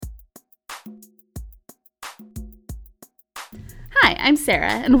Hi, I'm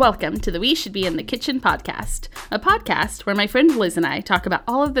Sarah, and welcome to the We Should Be in the Kitchen podcast, a podcast where my friend Liz and I talk about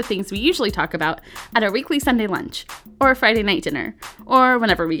all of the things we usually talk about at our weekly Sunday lunch, or Friday night dinner, or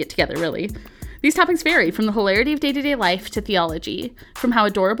whenever we get together, really. These topics vary from the hilarity of day-to-day life to theology, from how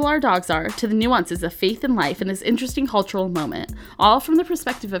adorable our dogs are to the nuances of faith and life in this interesting cultural moment, all from the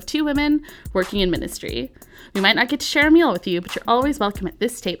perspective of two women working in ministry. We might not get to share a meal with you, but you're always welcome at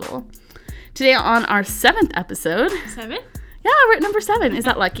this table. Today on our 7th episode... 7? Yeah, we're at number 7. Is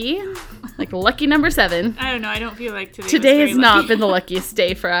that lucky? Like lucky number 7. I don't know. I don't feel like today has not lucky. been the luckiest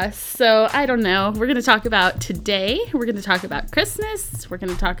day for us. So I don't know. We're going to talk about today. We're going to talk about Christmas. We're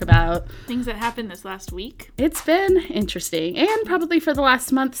going to talk about things that happened this last week. It's been interesting, and probably for the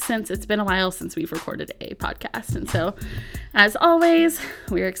last month, since it's been a while since we've recorded a podcast. And so, as always,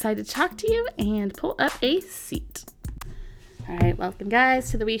 we're excited to talk to you and pull up a seat. All right, welcome guys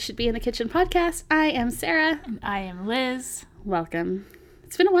to the We Should Be in the Kitchen podcast. I am Sarah. And I am Liz. Welcome.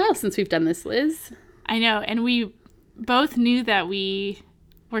 It's been a while since we've done this, Liz. I know, and we both knew that we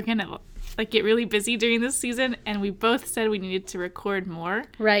were going to get really busy during this season, and we both said we needed to record more.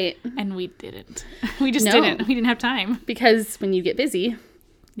 Right. And we didn't. We just didn't. We didn't have time. Because when you get busy,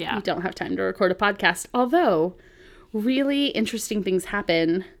 you don't have time to record a podcast. Although, really interesting things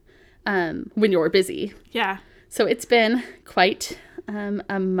happen when you're busy. Yeah. So it's been quite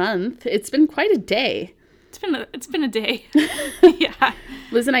a month. It's been quite a day. It's been a day. Yeah.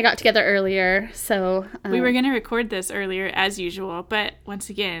 Liz and I got together earlier, so... we were going to record this earlier, as usual, but once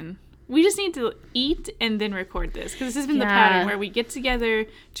again, we just need to eat and then record this, because this has been the pattern where we get together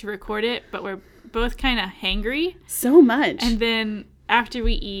to record it, but we're both kind of hangry. So much. And then after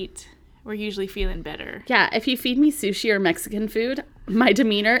we eat, we're usually feeling better. Yeah, if you feed me sushi or Mexican food, my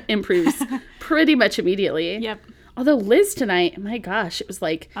demeanor improves pretty much immediately. Yep. Although Liz tonight, my gosh, it was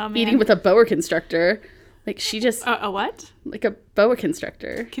like eating with a boa constrictor. Like she just... A what? Like a boa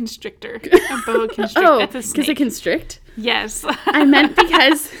constrictor. Constrictor. A boa constrictor. Oh, that's a snake. Because it constrict? Yes. I meant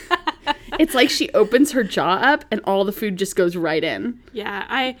because it's like she opens her jaw up and all the food just goes right in.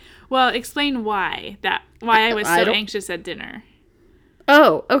 Yeah, well, explain why I was so anxious at dinner.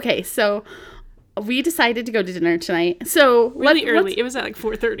 Oh, okay. So we decided to go to dinner tonight. So really early. It was at like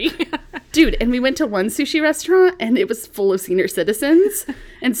 4:30. Dude, and we went to one sushi restaurant and it was full of senior citizens.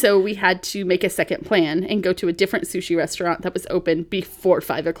 And so we had to make a second plan and go to a different sushi restaurant that was open before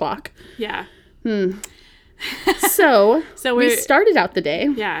 5 o'clock. Yeah. So we started out the day.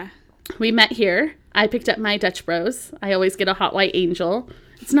 Yeah. We met here. I picked up my Dutch Bros. I always get a Hot White Angel.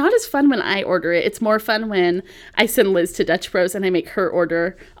 It's not as fun when I order it. It's more fun when I send Liz to Dutch Bros and I make her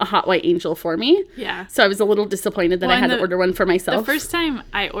order a Hot White Angel for me. Yeah. So I was a little disappointed that I had to order one for myself. The first time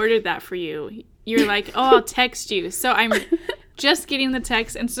I ordered that for you, you're like, oh, I'll text you. So I'm just getting the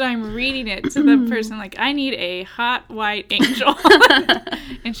text, and so I'm reading it to the person like, I need a Hot White Angel.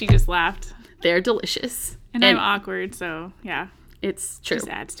 And she just laughed. They're delicious. And I'm awkward, so yeah. It's true. Just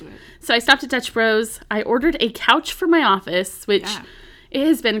adds to it. So I stopped at Dutch Bros. I ordered a couch for my office, which... Yeah. It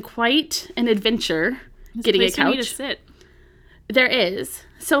has been quite an adventure getting a couch. There's a place for me to sit. There is.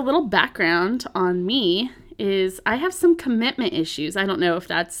 So a little background on me is I have some commitment issues. I don't know if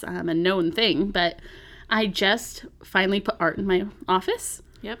that's a known thing, but I just finally put art in my office.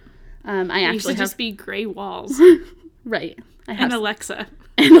 Yep. I actually just be gray walls. Right. And Alexa.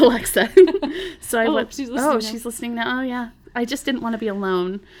 And Alexa. So she's listening now. She's listening now. Oh, yeah. I just didn't want to be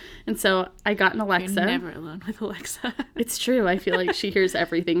alone. And so I got an Alexa. You're never alone with Alexa. It's true. I feel like she hears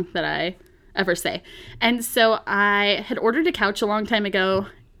everything that I ever say. And so I had ordered a couch a long time ago.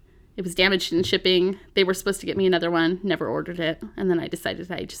 It was damaged in shipping. They were supposed to get me another one. Never ordered it. And then I decided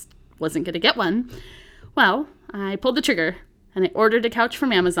I just wasn't going to get one. Well, I pulled the trigger and I ordered a couch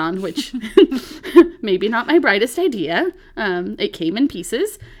from Amazon, which maybe not my brightest idea. It came in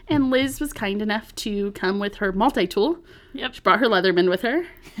pieces. And Liz was kind enough to come with her multi-tool. Yep. She brought her Leatherman with her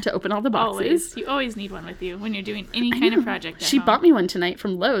to open all the boxes. Always. You always need one with you when you're doing any kind of project at She home. bought me one tonight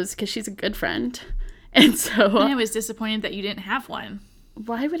from Lowe's because she's a good friend. And so... And I was disappointed that you didn't have one.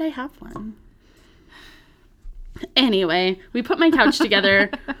 Why would I have one? Anyway, we put my couch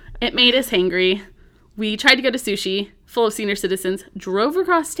together. It made us hangry. We tried to go to sushi, full of senior citizens, drove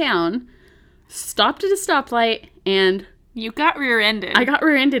across town, stopped at a stoplight, and... You got rear-ended. I got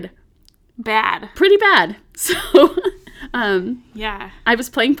rear-ended. Bad. Pretty bad. So... yeah. I was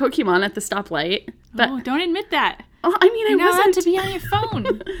playing Pokemon at the stoplight. But don't admit that. Oh, I mean, You're I not wasn't allowed to be on your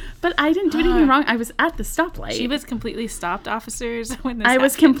phone. But I didn't do anything wrong. I was at the stoplight. She was completely stopped, officers, when this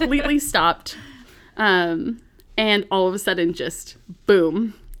was happened. completely stopped. And all of a sudden, just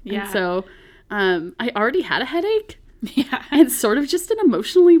boom. Yeah. And so I already had a headache. Yeah. And sort of just an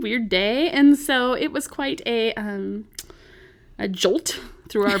emotionally weird day. And so it was quite a jolt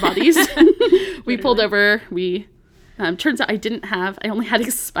through our bodies. We pulled over. Turns out I only had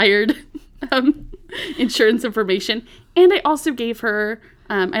expired insurance information. And I also gave her,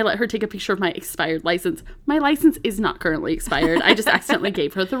 I let her take a picture of my expired license. My license is not currently expired. I just accidentally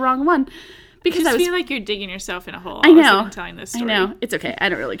gave her the wrong one. Because I feel like you're digging yourself in a hole. I know. Telling this story. I know. It's okay. I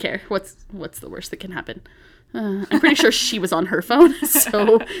don't really care. What's the worst that can happen? I'm pretty sure she was on her phone.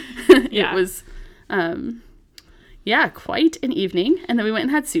 So it was, quite an evening. And then we went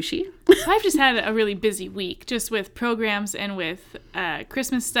and had sushi. So I've just had a really busy week, just with programs and with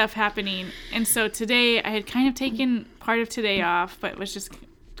Christmas stuff happening. And so today I had kind of taken part of today off, but was just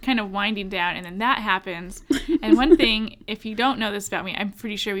kind of winding down. And then that happens. And one thing, if you don't know this about me, I'm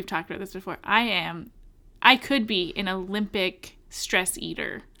pretty sure we've talked about this before. I could be an Olympic stress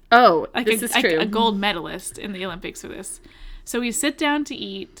eater. Oh, this is true. A gold medalist in the Olympics for this. So we sit down to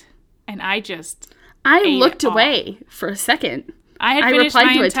eat, and I looked away for a second. I had finished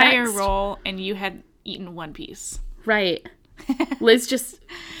my entire roll, and you had eaten one piece. Right. Liz just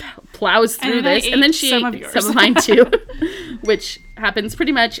plows through this, and then she ate some of mine too, which happens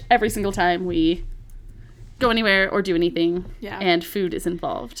pretty much every single time we go anywhere or do anything, and food is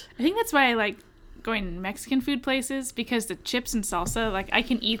involved. I think that's why I like going Mexican food places, because the chips and salsa, like, I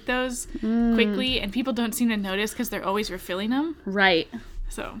can eat those quickly, and people don't seem to notice because they're always refilling them. Right.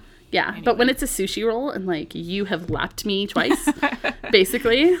 So... yeah, anyway. But when it's a sushi roll and, like, you have lapped me twice,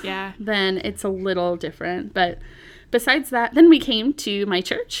 basically, then it's a little different. But besides that, then we came to my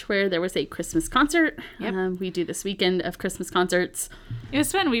church where there was a Christmas concert. Yep. We do this weekend of Christmas concerts. It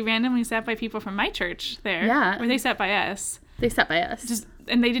was fun. We randomly sat by people from my church there. Yeah. Or they sat by us. They sat by us.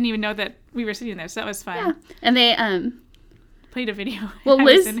 And they didn't even know that we were sitting there, so that was fun. Yeah. And they played a video. Well,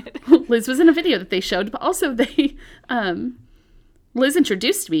 Liz was in a video that they showed, but also they... Liz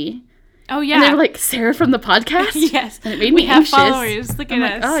introduced me. Oh, yeah. And they were like, Sarah from the podcast? Yes. And it made me anxious. We have followers. Look at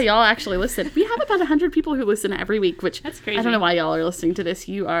us. Like, oh, y'all actually listen. We have about 100 people who listen every week, which that's crazy. I don't know why y'all are listening to this.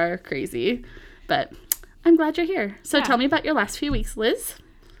 You are crazy. But I'm glad you're here. So tell me about your last few weeks, Liz.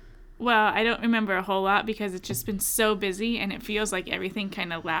 Well, I don't remember a whole lot because it's just been so busy, and it feels like everything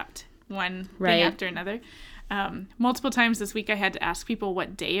kind of lapped one thing after another. Multiple times this week I had to ask people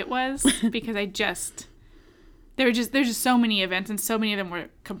what day it was because there's just so many events, and so many of them were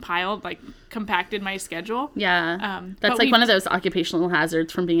compacted my schedule. Yeah. That's like one of those occupational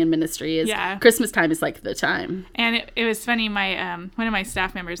hazards from being in ministry is Christmas time is like the time. And it was funny, my one of my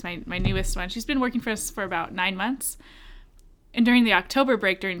staff members, my newest one, she's been working for us for about 9 months. And during the October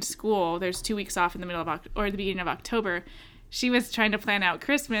break during school, there's 2 weeks off in the middle of the beginning of October, she was trying to plan out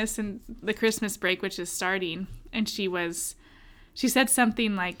Christmas and the Christmas break, which is starting. And she said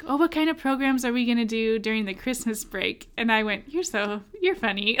something like, oh, what kind of programs are we going to do during the Christmas break? And I went, you're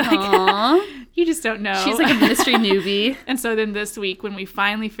funny. Like, you just don't know. She's like a ministry newbie. And so then this week, when we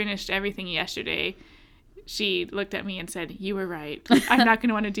finally finished everything yesterday, she looked at me and said, you were right. I'm not going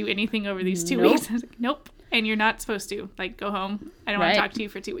to want to do anything over these 2 weeks. I was like, nope. And you're not supposed to. Like, go home. I don't want to talk to you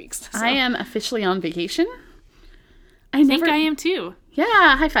for 2 weeks. So. I am officially on vacation. I think I am too.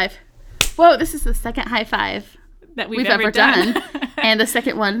 Yeah, high five. Whoa, this is the second high five that we've ever done. And the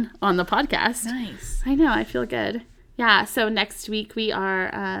second one on the podcast. Nice. I know, I feel good. Yeah, so next week we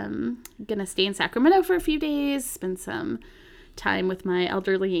are going to stay in Sacramento for a few days, spend some time with my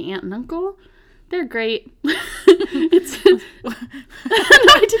elderly aunt and uncle. They're great. No, I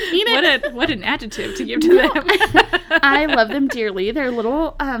didn't mean it. What an adjective to give to them. I love them dearly. They're a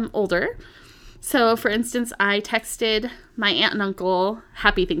little older. So, for instance, I texted my aunt and uncle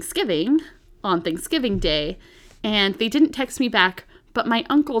Happy Thanksgiving on Thanksgiving Day, and they didn't text me back, but my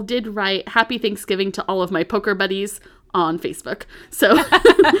uncle did write Happy Thanksgiving to all of my poker buddies on Facebook. So,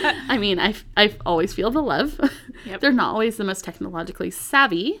 I mean, I always feel the love. Yep. They're not always the most technologically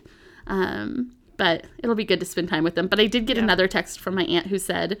savvy, but it'll be good to spend time with them. But I did get another text from my aunt who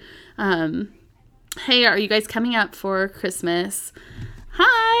said, hey, are you guys coming up for Christmas?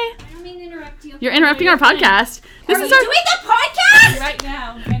 Hi. I don't mean to interrupt you. You're interrupting our podcast. Are you doing the podcast? Right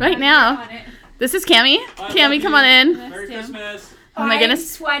now. Right now. This is Cammie. Cammie, come on in. Merry Christmas. Oh my goodness. I'm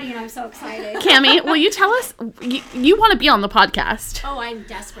sweating. I'm so excited. Cammie, will you tell us, you want to be on the podcast. Oh, I'm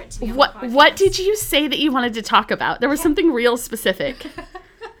desperate to be on the podcast. What did you say that you wanted to talk about? There was something real specific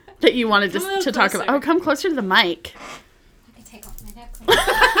that you wanted to talk about. Oh, come closer to the mic. I can take off my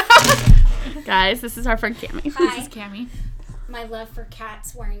necklace. Guys, this is our friend Cammie. Hi. This is Cammie. My love for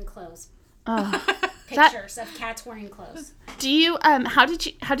cats wearing clothes. Oh. Pictures of cats wearing clothes. Do you how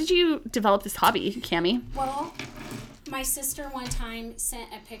did you develop this hobby, Cammie? Well, my sister one time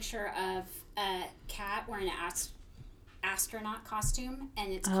sent a picture of a cat wearing an astronaut costume,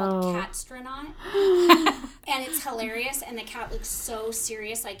 and it's called Catstronaut. And it's hilarious, and the cat looks so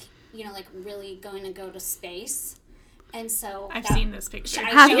serious, like, you know, like really going to go to space. And so I've seen this picture.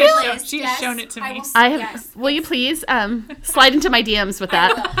 Have you? She has shown it to me. I have. Will you please slide into my DMs with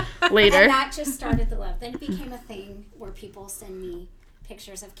that later? And that just started the love. Then it became a thing where people send me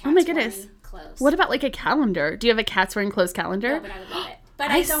pictures of cats Oh my goodness. wearing clothes. What about like a calendar? Do you have a cats wearing clothes calendar? No, but I would love it.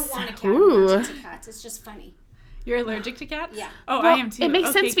 But I don't want a cat. Ooh. I'm allergic to cats. It's just funny. You're allergic to cats? Yeah. Oh, Well, I am too. It makes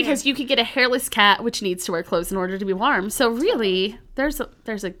Okay, sense because good. you could get a hairless cat which needs to wear clothes in order to be warm. So really, there's a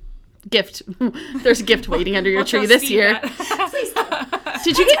gift. There's a gift waiting under your We'll tree tell this Steve year. that. Please don't.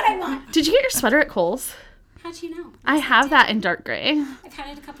 Did you That's what I get want. Did you get your sweater at Kohl's? How'd you know? I have that in dark gray. I've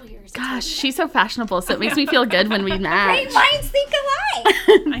had it a couple years. Gosh, she's so fashionable, so it makes me feel good when we match. Great minds think alike.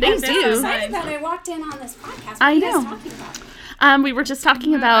 I They have that do. on Excited mine. that I walked in on this podcast. What I are you guys know. talking about? We were just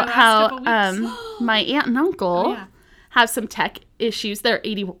talking about last how couple my aunt and uncle Oh, yeah. have some tech issues. They're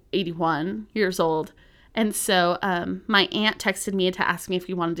 81 years old. And so my aunt texted me to ask me if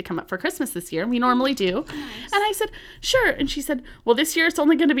we wanted to come up for Christmas this year. We normally do. And I said, sure. And she said, well, this year it's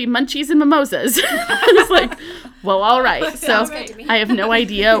only going to be munchies and mimosas. I was like, well, all right. So Sounds good to me. I have no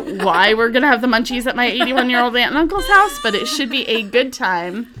idea why we're going to have the munchies at my 81-year-old aunt and uncle's house, but it should be a good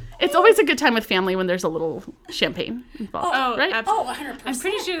time. It's always a good time with family when there's a little champagne involved, Oh, right? absolutely. Oh, 100%. I'm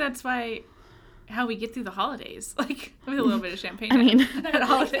pretty sure that's how we get through the holidays, like with a little bit of champagne. I mean, At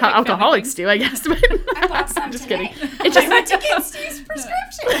holiday, how like, alcoholics do, I guess. But I bought some just today. kidding. It just I went to get Steve's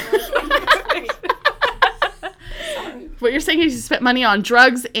prescription. Sorry. what you're saying is you spent money on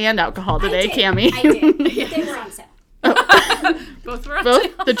drugs and alcohol today, I did. Cammie. I did. They were on sale. Both were on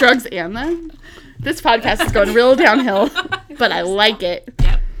Both the drugs and the. This podcast is going real downhill, but I like it.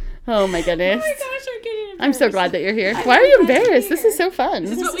 Yep. Oh my goodness. Oh my gosh, I'm getting I'm so glad that you're here. Why are you glad to be embarrassed? This is here. so fun.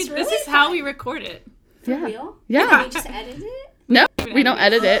 This is is really how fun. we record it. For Yeah. real? Yeah. We just edited it? No, we don't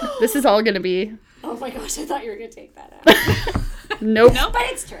edit it. This is all going to be. Oh my gosh, I thought you were going to take that out. Nope. Nope. But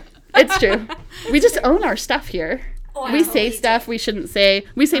it's true. It's true. We just own our stuff here. Oh, I We say totally stuff we shouldn't say.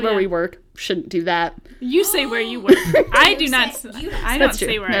 We say where yeah. we work. Shouldn't do that. You say where you work. I do not. You don't I don't That's true.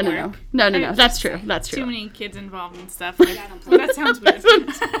 say where No, I no, work. no. No. I- That's true. That's Too true. many kids involved and stuff. Like, I don't play that sounds weird.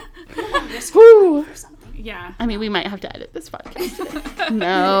 Put on risk Whew. or something. Yeah. I mean, we might have to edit this podcast.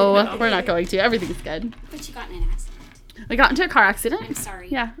 No, we're not going to. Everything's good. But you got in an accident. We got into a car accident. I'm sorry.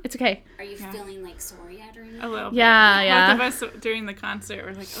 Yeah, it's okay. Are you feeling like sore yet or anything? A little bit. Yeah, yeah. Both of us during the concert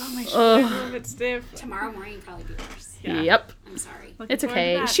were like, oh, my shoulder's Ugh. a little bit stiff. Tomorrow morning will probably be worse. Yeah. Yep. I'm sorry. Looking It's forward to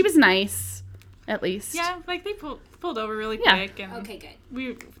okay. that. She was nice, at least. Yeah, like they pulled over really Yeah. quick, and Okay, good.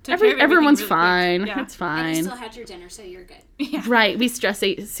 we took care of everything Everyone's really fine. Quick. Yeah. It's And fine. you still had your dinner, so you're good. Yeah. Right. We stress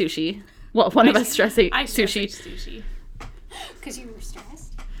ate sushi. Well, one of us stress ate I stress sushi. ate sushi. Because you were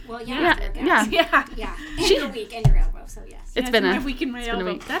stressed? Well, yeah. Yeah, after a yeah. gas. Yeah. Yeah. And your week and your elbow, so yes. It's Yeah, been my a. week in my been a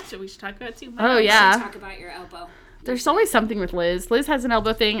elbow. week. That's what we should talk about too. Oh, We should yeah. talk about your elbow. There's always something with Liz. Liz has an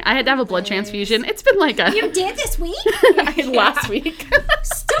elbow thing. I had to have a blood transfusion. It's been like a. You did this week? Last week.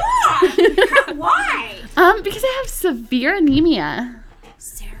 Stop! Why? Because I have severe anemia.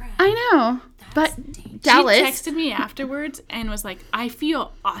 Sarah. I know. But dangerous. Dallas. She texted me afterwards and was like, I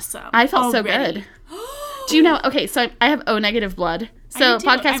feel awesome. I felt so already." good. Do you know? Okay, so I have O negative blood. So do too.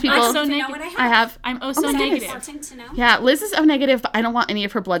 podcast I'm people, also To know neg- what I have. I have. I'm oh so Is that negative. important to know? Yeah, Liz is O negative, but I don't want any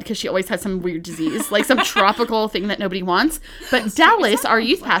of her blood because she always has some weird disease, like some tropical thing that nobody wants. But Dallas, our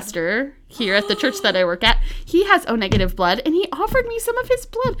youth pastor here at the church that I work at, he has O negative blood, and he offered me some of his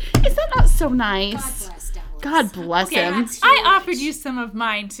blood. Is that not so God nice? bless Dallas. God bless Okay, him. that's I huge. offered you some of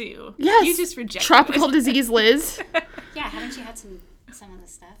mine too. Yes. You just rejected tropical it. disease, Liz. Yeah, haven't you had some of the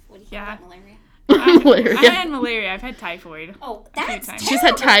stuff? What do you Yeah. call that, malaria? I've Malaria. had malaria. I've had typhoid. Oh, few that's times. She's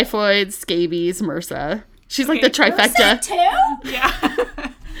had typhoid, scabies, MRSA. She's like the Okay. trifecta. too? Yeah.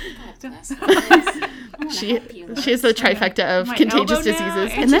 God bless. I wanna She help you. she is the trifecta of My contagious elbow now,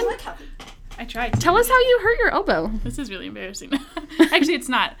 diseases. and And then You look healthy. I tried. tell us how you hurt your elbow. This is really embarrassing. Actually, it's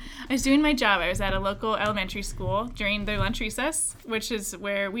not. I was doing my job. I was at a local elementary school during their lunch recess, which is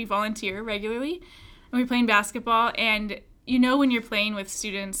where we volunteer regularly. And we're playing basketball. And you know when you're playing with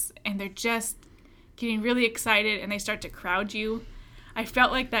students and they're just getting really excited and they start to crowd you. I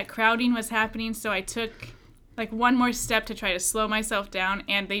felt like that crowding was happening, so I took like one more step to try to slow myself down,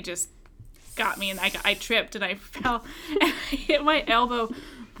 and they just got me, and I tripped and I fell and I hit my elbow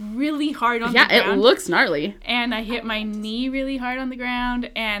really hard on the Yeah, ground. it looks gnarly. And I hit my knee really hard on the ground,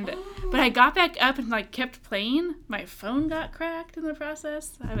 but I got back up and like kept playing. My phone got cracked in the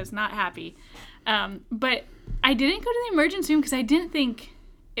process. I was not happy, but I didn't go to the emergency room because I didn't think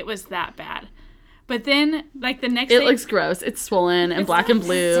it was that bad. But then, like the next It day, looks gross. It's swollen and black and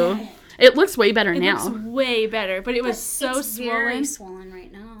blue. It looks way better It now. looks way better, but it was so it's swollen. very swollen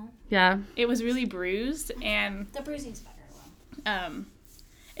right now. Yeah. It was really bruised, and The bruising's better.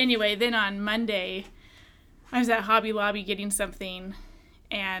 anyway, then on Monday, I was at Hobby Lobby getting something,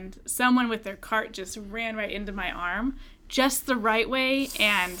 and someone with their cart just ran right into my arm, just the right way,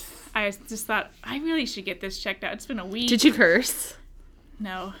 and I just thought, I really should get this checked out. It's been a week. Did you curse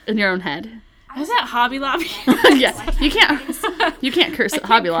No. in your own head? I was at Hobby Lobby. Yeah. You can't curse at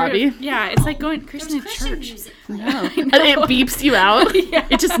Hobby Lobby. Yeah, it's like going cursing in Christian church. music. No. It beeps you out. Yeah.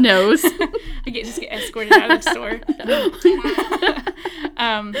 It just knows. I just get escorted out of the store.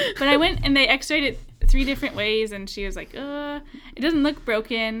 But I went and they x-rayed it 3 different ways, and she was like, it doesn't look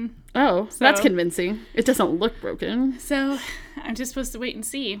broken. Oh, that's So- convincing. It doesn't look broken. So I'm just supposed to wait and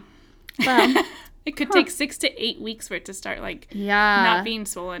see. Wow. It could take 6 to 8 weeks for it to start, like, Yeah. not being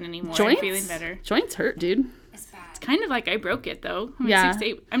swollen anymore Joints? and feeling better. Joints hurt, dude. It's bad. Kind of like I broke it, though. I mean, Yeah. 6 to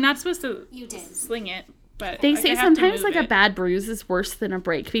 8. I'm not supposed to You did. sling it, but They like, say I have to sometimes move like a it. bad bruise is worse than a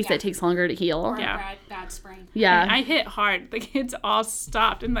break because Yeah. it takes longer to heal. Or Yeah. a bad sprain. Yeah. And I hit hard. The kids all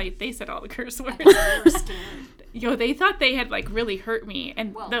stopped, and like they said all the curse words. They were scared. Yo, they thought they had like really hurt me,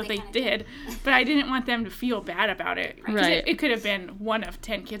 and Well, though they they kinda did, but I didn't want them to feel bad about it. 'Cause Right. It could have been one of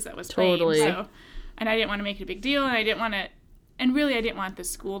 10 kids that was Totally. playing. So, and I didn't want to make it a big deal, and I didn't want to, and really I didn't want the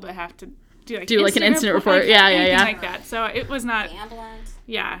school to have to do like an incident report. Yeah, yeah, anything yeah. like that. So it was not. The ambulance.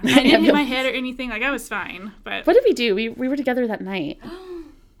 Yeah, I didn't hit my head or anything. Like I was fine, but What did we do? We were together that night.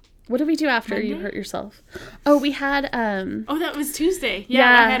 What did we do after you Monday? hurt yourself? Oh, we had oh, that was Tuesday. Yeah,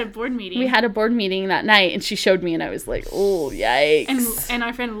 Yeah. I had a board meeting. we had a board meeting that night, and she showed me, and I was like, oh, yikes. and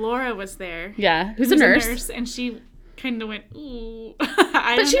our friend Laura was there. Yeah, who's a Who's nurse. and she kind of went ooh.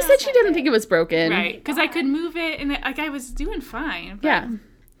 But she said she didn't think it was broken. right because I could move it, and like I was doing fine. But Yeah.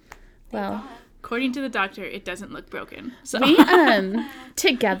 Well, according to the doctor, it doesn't look broken. So we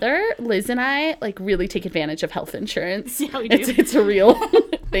together, Liz and I like really take advantage of health insurance. Yeah, we do. It's a real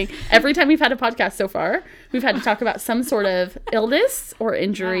thing. Every time we've had a podcast so far, we've had to talk about some sort of illness or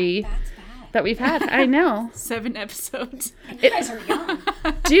injury That's bad. that we've had. I know. 7 episodes. And you guys are young.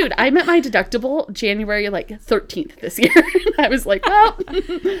 Dude, I met my deductible January like 13th this year. I was like, well,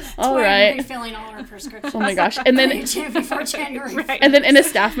 all We're right. refilling all our prescriptions. Oh my gosh. And then before January. Right. and then in a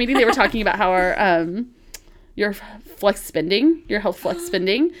staff meeting they were talking about how our your flex spending, your health flex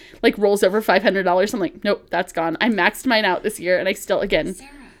spending, like rolls over $500. I'm like, nope, that's gone. I maxed mine out this year, and I still again Sarah,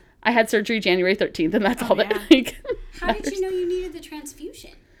 I had surgery January 13th, and that's all that yeah. like how did matters. you know you needed the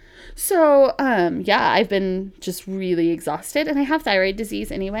transfusion? So, yeah, I've been just really exhausted, and I have thyroid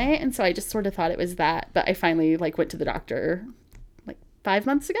disease anyway, and so I just sort of thought it was that, but I finally like went to the doctor like 5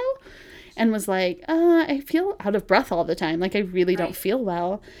 months ago and was like, I feel out of breath all the time. Like I really don't Right. feel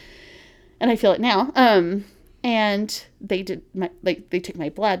well. And I feel it now. And they did they took my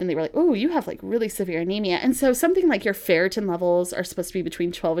blood and they were like, oh, you have like really severe anemia. And so something like your ferritin levels are supposed to be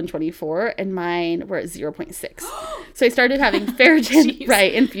between 12 and 24, and mine were at 0.6. So I started having ferritin, Jeez.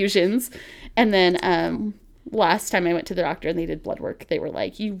 right, infusions. And then last time I went to the doctor and they did blood work, they were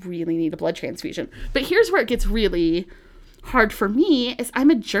like, you really need a blood transfusion. But here's where it gets really hard for me is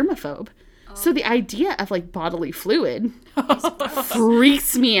I'm a germaphobe. So the idea of like bodily fluid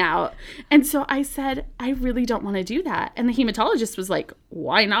freaks me out. And so I said, I really don't want to do that. And the hematologist was like,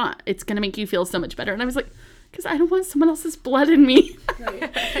 why not? It's going to make you feel so much better. And I was like, because I don't want someone else's blood in me.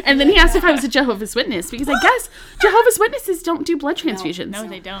 And then he asked if I was a Jehovah's Witness, because I guess Jehovah's Witnesses don't do blood transfusions. No,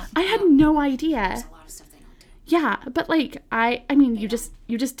 they don't. I had no idea. There's a lot of stuff they don't do. Yeah, but like I mean, you just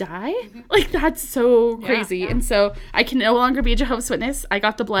die. Like that's so crazy. And so I can no longer be a Jehovah's Witness. I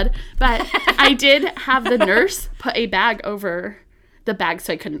got the blood, but I did have the nurse put a bag over the bag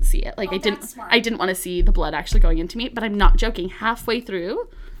so I couldn't see it. Like Oh, I didn't that's smart. I didn't want to see the blood actually going into me, but I'm not joking. Halfway through,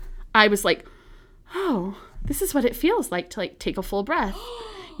 I was like, "Oh, this is what it feels like to like take a full breath."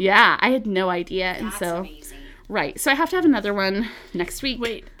 Yeah, I had no idea. And That's so amazing. right. So I have to have another one next week.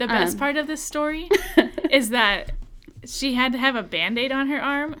 Wait, the best part of this story is that she had to have a Band-Aid on her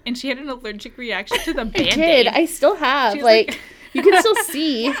arm, and she had an allergic reaction to the I Band-Aid. did. I still have. She was Like, like- you can still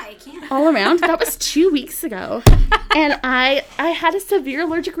see Yeah, I can't. all around. That was 2 weeks ago. And I had a severe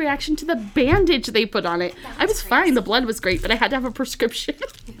allergic reaction to the bandage they put on it. I was fine. The blood was great, but I had to have a prescription.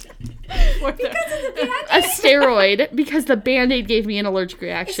 For the- A steroid because the Band-Aid gave me an allergic Is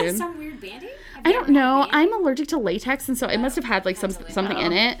reaction. it some weird Band-Aid? I don't know. I'm allergic to latex, and so it must have had like something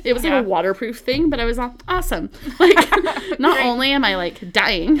in it. It was like Yeah. a waterproof thing, but I was awesome. Like, not only am I like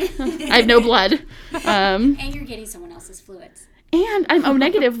dying, I have no blood, And you're getting someone else's fluids. and I'm O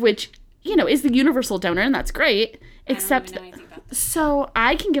negative, which is the universal donor, and that's great. I Except, don't even know anything about this. so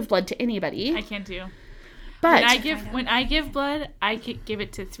I can give blood to anybody. I can't do. But when I give blood, I could give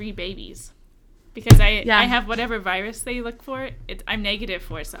it to 3 babies. Because I have whatever virus they look for. I'm negative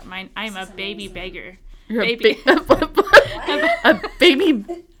for, so I'm a baby beggar. You're baby. A baby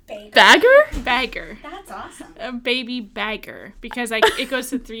bagger? Bagger. That's awesome. A baby bagger. Because it goes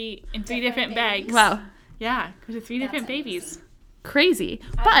to 3 different bags. Wow. Yeah, it goes to 3 different babies. Crazy.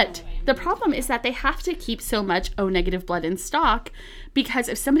 But the problem is that they have to keep so much O negative blood in stock, because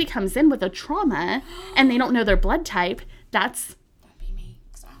if somebody comes in with a trauma and they don't know their blood type, that's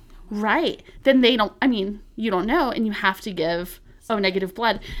right. Then you don't know, and you have to give O negative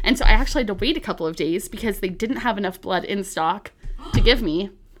blood. And so I actually had to wait a couple of days because they didn't have enough blood in stock to give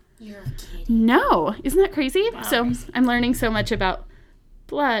me. You're kidding. No. Isn't that crazy? Wow. So I'm learning so much about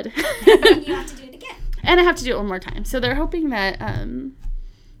blood. And you have to do it again. And I have to do it one more time. So they're hoping that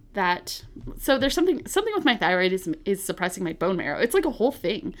so there's something with my thyroid is suppressing my bone marrow. It's like a whole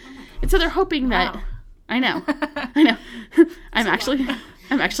thing. And so they're hoping that I know. I'm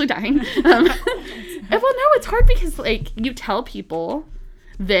actually dying. Well, no, it's hard because like you tell people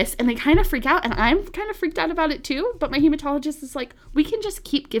this and they kind of freak out, and I'm kind of freaked out about it too. But my hematologist is like, we can just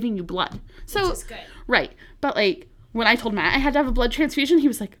keep giving you blood. So which is good. Right, but like when I told Matt I had to have a blood transfusion, he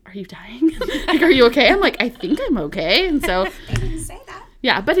was like, "Are you dying? Like, are you okay?" I'm like, "I think I'm okay." And so They didn't say that.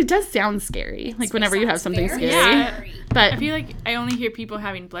 yeah, but it does sound scary. Like whenever you have something very scary. Yeah. But I feel like I only hear people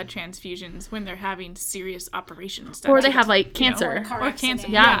having blood transfusions when they're having serious operations done. or they have like cancer. Or a car Or accident.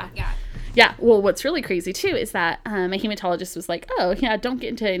 cancer. Yeah. Yeah. Yeah, well, what's really crazy, too, is that my hematologist was like, oh, yeah, don't get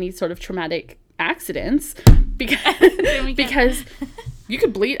into any sort of traumatic accidents because you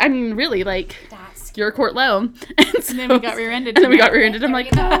could bleed. I mean, really, like, That's you're a court low. And then we got rear-ended. And then we got tonight. rear-ended. I'm There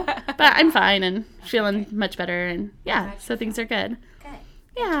like, you go. no, but I'm fine and feeling much better. And, yeah, so things are good. good.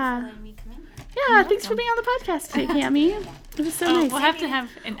 Yeah. Letting me come in here. Yeah, thanks for being on the podcast today, Cammie. It was so Oh, nice. we'll have to have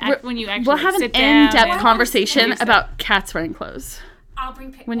when you actually We'll have an sit down in-depth and- conversation and- about cats wearing clothes. I'll bring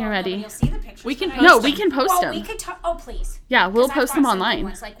pictures. When you're ready. You'll see the pictures. We can but I- post No, them. we can post Well, them. we could talk. Oh, please. Yeah, we'll 'Cause I've post got them some good online.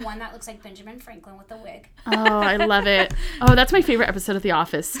 ones, like one that looks like Benjamin Franklin with a wig. Oh, I love it. Oh, that's my favorite episode of The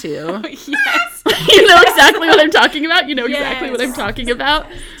Office, too. Yes. You know exactly what I'm talking about. You know exactly what I'm Yes. talking about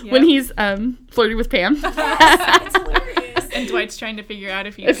Yep. when he's flirting with Pam. It's hilarious. And Dwight's trying to figure out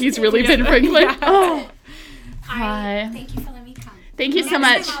if he's really Ben Franklin. Yeah. Oh, Hi. Thank you for letting me come. thank you so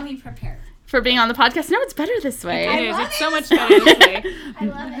Next much time I'll be prepared. for being on the podcast. No, it's better this It way. is. love It's it. so much better this way. I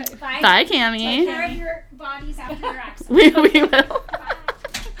love it. Bye. Bye, Take Cammie. care of your bodies after your accident. We will.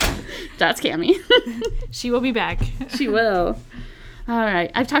 That's Cammie. She will be back. She will. All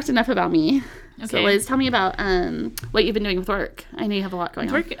right. I've talked enough about me. So, Okay. Liz, tell me about what you've been doing with work. I know you have a lot going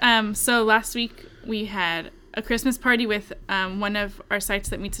on. Work. So last week we had a Christmas party with one of our sites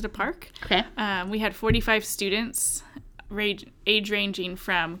that meets at a park. Okay. We had 45 students, age ranging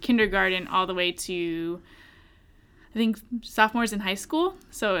from kindergarten all the way to, I think, sophomores in high school.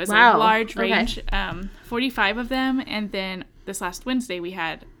 So it was Wow. a large Okay. range. 45 of them. And then this last Wednesday we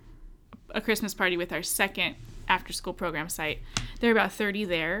had a Christmas party with our second after-school program site. There were about 30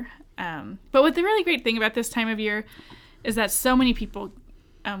 there. But what the really great thing about this time of year is that so many people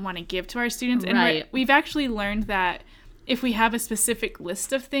want to give to our students. And Right. we've actually learned that if we have a specific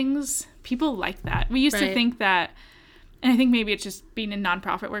list of things, people like that. We used to Right. think that, and I think maybe it's just being in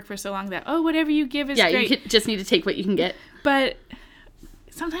nonprofit work for so long that, oh, whatever you give is Yeah, great. you just need to take what you can get. But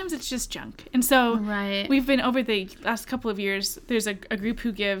sometimes it's just junk. And so Right. we've been over the last couple of years, there's a group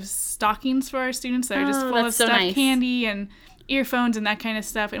who gives stockings for our students that are just Oh, full of that's so stuffed nice. candy and earphones and that kind of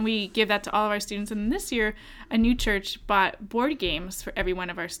stuff. And we give that to all of our students. And this year, a new church bought board games for every one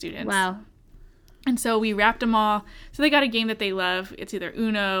of our students. Wow. And so we wrapped them all. So they got a game that they love. It's either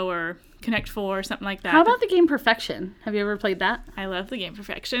Uno or Connect 4 or something like that. How about the game Perfection? Have you ever played that? I love the game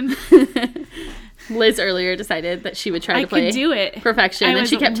Perfection. Liz earlier decided that she would try I to play could do it. Perfection, I and was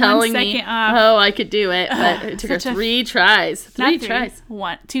she kept 1 telling me, second off. "Oh, I could do it," but it took her such a- 3 tries. Not 3 tries.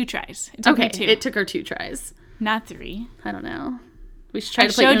 2 tries. It took Okay, me 2. it took her 2 tries. Not 3. I don't know. We should try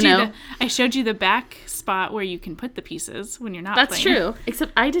to play Uno. I showed you the back spot where you can put the pieces when you're not That's playing. true.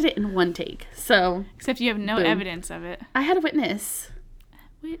 Except I did it in 1 take, so Except you have no Boom. evidence of it. I had a witness.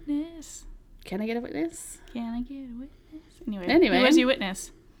 Witness. Can I get a witness? Can I get a witness? Anyway. Who was your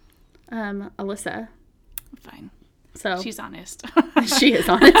witness? Alyssa. Fine. So She's honest. she is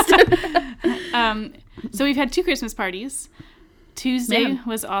honest. So we've had 2 Christmas parties. Tuesday Man.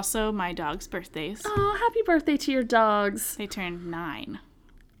 was also my dog's birthdays. Oh, happy birthday to your dogs. They turned 9.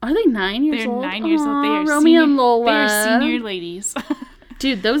 Are they 9 years They're old? 9 years old. They Aw, are Romeo senior, and Lola. They are senior ladies.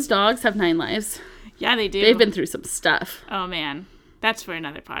 Dude, those dogs have 9 lives. Yeah, they do. They've been through some stuff. Oh man. that's for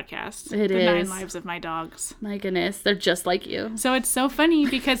another podcast. It the is. 9 Lives of My Dogs. My goodness, they're just like you. So it's so funny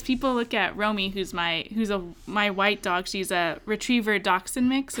because people look at Romy, who's my white dog. She's a retriever dachshund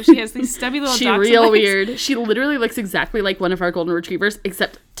mix, so she has these stubby little She's dachshund real legs weird. She literally looks exactly like one of our golden retrievers,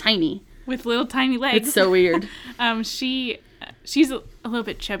 except tiny. with little tiny legs. It's so weird. She's a little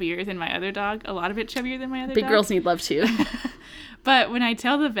bit chubbier than my other dog, a lot of it chubbier than my other Big dog. girls need love too. But when I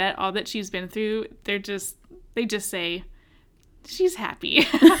tell the vet all that she's been through, they just say, she's happy.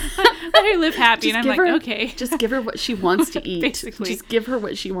 Let her live happy. And I'm like, okay. Just give her what she wants to eat. Basically. Just give her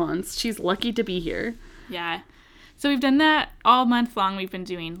what she wants. She's lucky to be here. Yeah. So we've done that all month long. We've been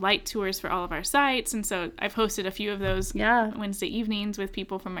doing light tours for all of our sites. And so I've hosted a few of those Wednesday evenings with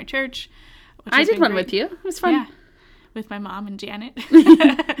people from my church. I did one with you. It was fun. Yeah. With my mom and Janet.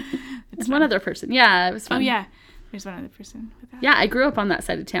 It's one other person. Yeah, it was fun. Oh, yeah. There's one other person with that. Yeah, I grew up on that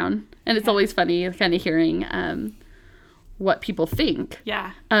side of town. And it's always funny kind of hearing what people think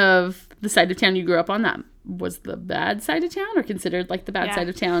of the side of town you grew up on. That was the bad side of town or considered like the bad side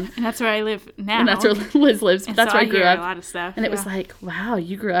of town. And that's where I live now. And that's where Liz lives. And That's so where I grew hear up. a lot of stuff. And it was like, wow,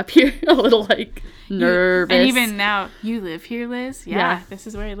 you grew up here. A little like nervous. And even now, you live here, Liz? Yeah. This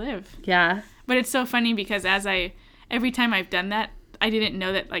is where I live. Yeah. But it's so funny because every time I've done that, I didn't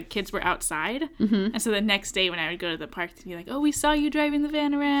know that like kids were outside. Mm-hmm. And so the next day when I would go to the park, they'd be like, oh, we saw you driving the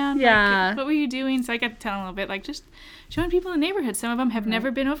van around. Yeah. Like, what were you doing? So I got to tell them a little bit, like just showing people in the neighborhood. Some of them have never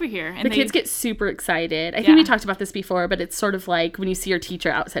been over here. And the kids get super excited. I think we talked about this before, but it's sort of like when you see your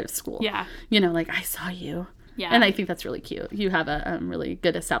teacher outside of school. Yeah. You know, like, I saw you. Yeah. And I think that's really cute. You have a really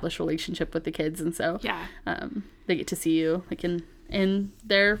good established relationship with the kids. And so they get to see you like in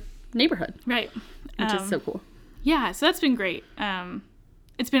their neighborhood. Right. Which is so cool. Yeah. So that's been great.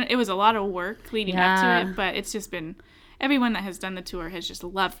 It was a lot of work leading up to it, but it's just been, everyone that has done the tour has just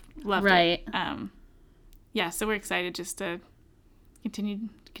loved it. So we're excited just to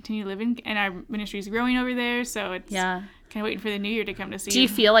continue living, and our ministry is growing over there, so it's kind of waiting for the new year to come to see. Do you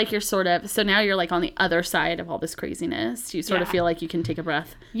feel like you're so now you're like on the other side of all this craziness? Do you sort of feel like you can take a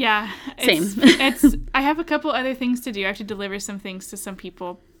breath? Yeah. Same. I have a couple other things to do. I have to deliver some things to some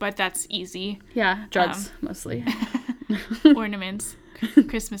people, but that's easy. Yeah, drugs mostly. Ornaments.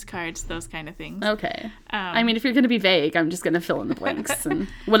 Christmas cards, those kind of things. Okay. I mean, if you're going to be vague, I'm just going to fill in the blanks and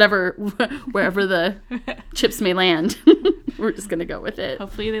wherever the chips may land, we're just going to go with it.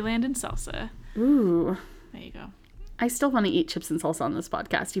 Hopefully they land in salsa. Ooh. There you go. I still want to eat chips and salsa on this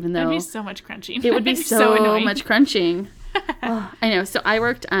podcast, even though... It would be so much crunching. It would be so annoying. much crunching. Oh, I know. So I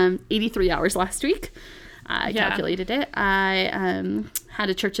worked 83 hours last week. I calculated it. I had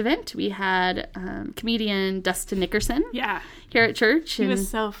a church event. We had comedian Dustin Nickerson here at church. He was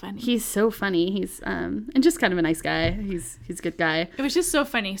so funny. He's so funny. He's and just kind of a nice guy. He's a good guy. It was just so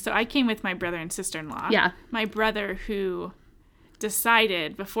funny. So I came with my brother and sister-in-law. Yeah. My brother who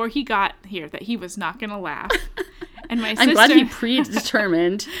decided before he got here that he was not going to laugh. And my I'm glad he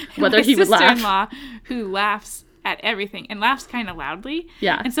predetermined whether he would laugh. My sister-in-law who laughs at everything and laughs kind of loudly.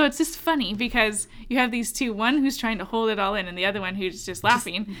 Yeah. And so it's just funny because you have these two, one who's trying to hold it all in and the other one who's just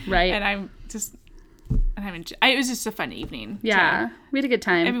laughing. Right. And it was just a fun evening. Yeah. We had a good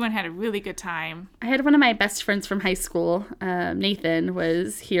time. Everyone had a really good time. I had one of my best friends from high school, Nathan,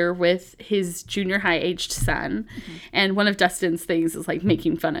 was here with his junior high aged son. Mm-hmm. And one of Dustin's things is like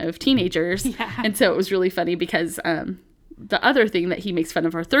making fun of teenagers. Yeah. And so it was really funny because the other thing that he makes fun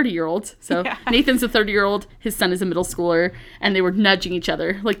of are 30-year-olds. So Nathan's a 30-year-old, his son is a middle schooler, and they were nudging each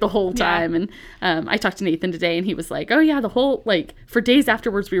other like the whole time. Yeah. And I talked to Nathan today, and he was like, oh yeah, the whole, like, for days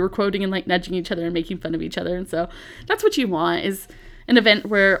afterwards we were quoting and like nudging each other and making fun of each other. And so that's what you want, is an event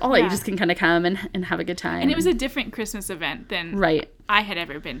where all ages can kind of come and have a good time. And it was a different Christmas event than I had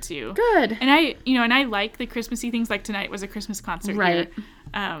ever been to. Good. And I like the Christmassy things, like tonight was a Christmas concert here.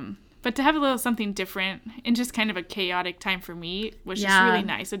 But to have a little something different and just kind of a chaotic time for me was just really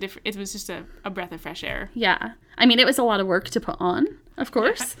nice. It was just a breath of fresh air. Yeah. I mean, it was a lot of work to put on, of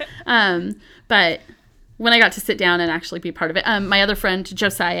course. But when I got to sit down and actually be part of it, my other friend,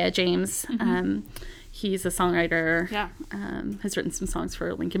 Josiah James, he's a songwriter, has written some songs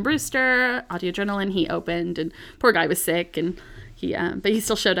for Lincoln Brewster, Audio Adrenaline. He opened, and poor guy was sick, and but he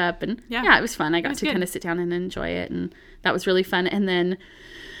still showed up, and it was fun. I got to kind of sit down and enjoy it, and that was really fun. And then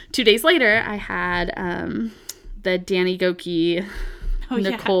 2 days later, I had the Danny Goki,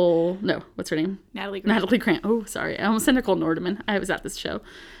 Nicole, no, what's her name? Natalie Grant. Oh, sorry. I almost said Nicole Nordeman. I was at this show.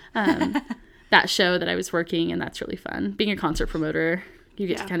 That show that I was working, and that's really fun. Being a concert promoter, you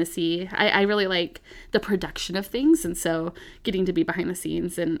get to kind of see. I really like the production of things, and so getting to be behind the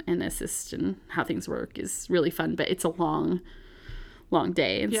scenes and assist and how things work is really fun, but it's a long long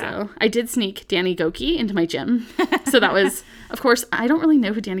day. And Yeah. so I did sneak Danny Goki into my gym. So that was, of course, I don't really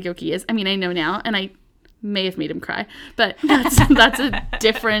know who Danny Goki is. I mean, I know now, and I may have made him cry, but that's a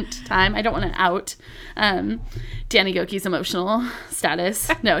different time. I don't want to out Danny Goki's emotional status.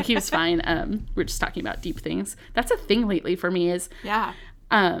 No, he was fine. We're just talking about deep things. That's a thing lately for me is Yeah.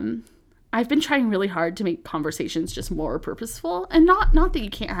 I've been trying really hard to make conversations just more purposeful, and not that you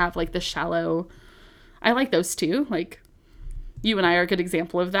can't have like the shallow. I like those too. Like you and I are a good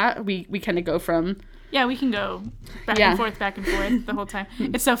example of that. We kind of go from Yeah, we can go back and forth the whole time.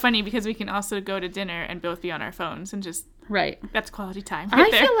 It's so funny because we can also go to dinner and both be on our phones and just right. that's quality time. I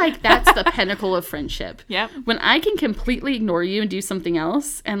Right there. feel like that's the pinnacle of friendship. Yep. When I can completely ignore you and do something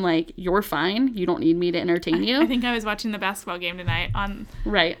else, and like you're fine, you don't need me to entertain you. I think I was watching the basketball game tonight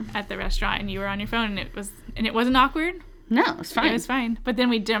Right. at the restaurant, and you were on your phone, and it wasn't awkward. No, it's fine. It was fine. But then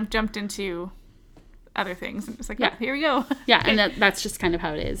we jumped into other things, and it's like, Yeah. oh, here we go. Yeah, and that's just kind of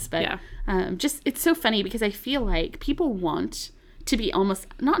how it is. But Yeah. just it's so funny because I feel like people want to be almost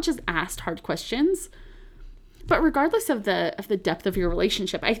not just asked hard questions, but regardless of the depth of your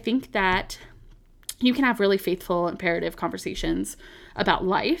relationship, I think that you can have really faithful, imperative conversations about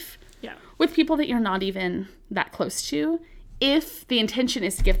life Yeah. with people that you're not even that close to, if the intention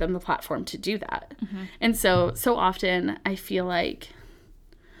is to give them the platform to do that. Mm-hmm. And so often I feel like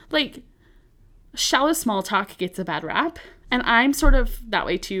shallow small talk gets a bad rap. And I'm sort of that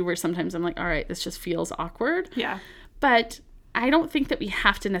way too, where sometimes I'm like, all right, this just feels awkward. Yeah. But I don't think that we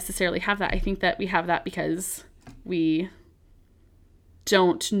have to necessarily have that. I think that we have that because we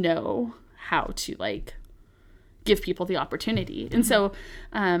don't know how to like give people the opportunity. And so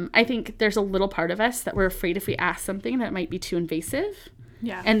I think there's a little part of us that we're afraid if we ask something that might be too invasive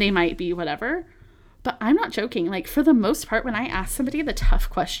Yeah. and they might be whatever. But I'm not joking. Like for the most part, when I ask somebody the tough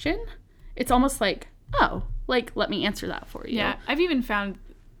question, it's almost like, oh, like, let me answer that for you. Yeah, I've even found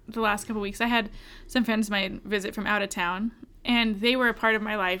the last couple weeks, I had some friends of mine visit from out of town, and they were a part of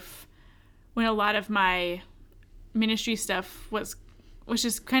my life when a lot of my ministry stuff was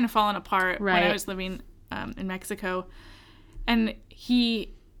just kind of falling apart when I Right. was living in Mexico. And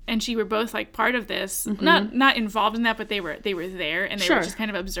he and she were both like part of this, not involved in that, but they were there, and they Sure. were just kind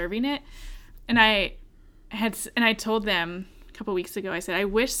of observing it. And I told them a couple weeks ago, I said, I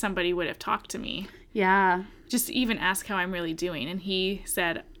wish somebody would have talked to me. Yeah. Just to even ask how I'm really doing. And he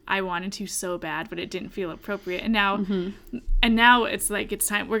said, I wanted to so bad, but it didn't feel appropriate. And now it's like, it's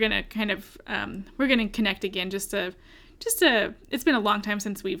time. We're going to kind of, we're going to connect again just to, it's been a long time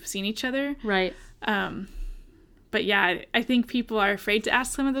since we've seen each other. Right. But yeah, I think people are afraid to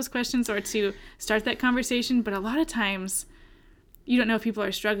ask some of those questions or to start that conversation. But a lot of times you don't know if people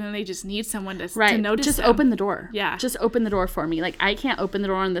are struggling. They just need someone to notice Just them. open the door. Yeah. Just open the door for me. Like, I can't open the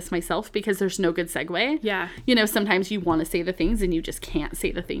door on this myself because there's no good segue. Yeah. You know, sometimes you want to say the things and you just can't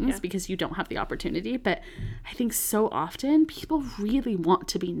say the things Yeah. because you don't have the opportunity. But I think so often people really want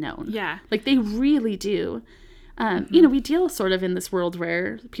to be known. Yeah. Like, they really do. You know, we deal sort of in this world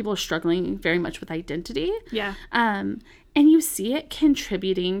where people are struggling very much with identity. Yeah. And you see it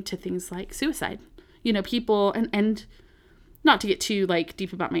contributing to things like suicide. You know, people, and not to get too, like,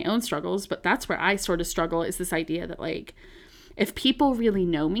 deep about my own struggles, but that's where I sort of struggle, is this idea that, like, if people really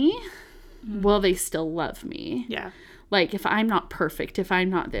know me, will they still love me? Yeah. Like, if I'm not perfect, if I'm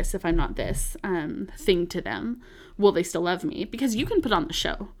not this thing to them, will they still love me? Because you can put on the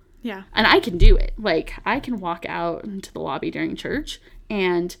show. Yeah. And I can do it. Like, I can walk out into the lobby during church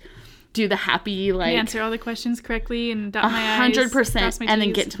and do the happy, like, answer all the questions correctly and dot my I's, 100%, cross my and then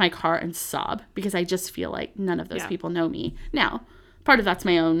T's. get into my car and sob because I just feel like none of those Yeah. people know me. Now, part of that's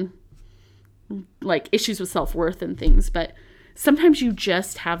my own, like, issues with self-worth and things, but sometimes you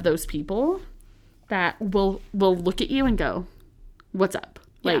just have those people that will look at you and go, what's up?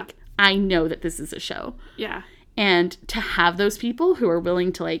 Yeah. Like, I know that this is a show. Yeah. And to have those people who are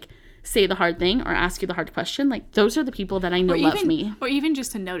willing to, like, say the hard thing or ask you the hard question, like, those are the people that I know love me. Or even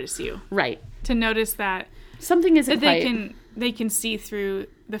just to notice you. Right. To notice that Something isn't they quite. can see through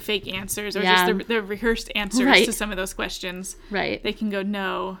the fake answers or Yeah. just the rehearsed answers Right. to some of those questions. Right. They can go,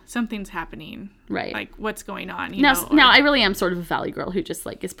 no, something's happening. Right. Like, what's going on? You Now, know? now I really am sort of a valley girl who just,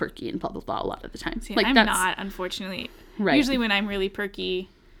 like, is perky and blah, blah, blah a lot of the time. See, Like, I'm that's, not, unfortunately. Right. Usually when I'm really perky.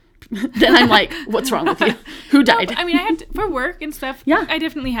 Then I'm like, what's wrong with you? Who died? I mean, I have to, for work and stuff. Yeah. I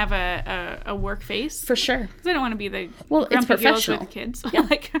definitely have a work face. For sure. Because I don't want to be the Well, it's grumpy girls professional. with kids. Yeah.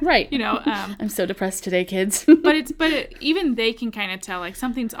 Like, Right. You know, I'm so depressed today, kids. even they can kind of tell, like,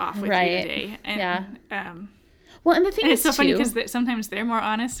 something's off with Right. you today. And, Yeah. Well, and the thing And is, it's so funny too, because sometimes they're more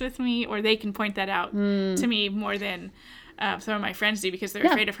honest with me, or they can point that out Hmm. to me more than some of my friends do because they're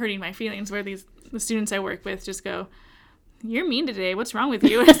Yeah. afraid of hurting my feelings. Where the students I work with just go, you're mean today. What's wrong with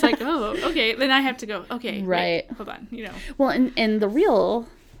you? It's like, oh, okay. Then I have to go, okay, Right. wait, hold on, you know. Well, and the real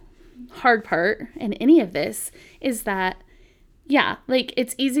hard part in any of this is that, yeah, like,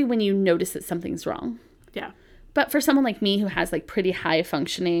 it's easy when you notice that something's wrong. Yeah. But for someone like me who has like pretty high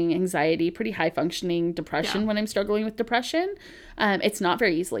functioning anxiety, pretty high functioning depression, Yeah. when I'm struggling with depression, it's not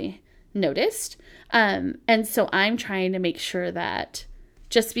very easily noticed. And so I'm trying to make sure that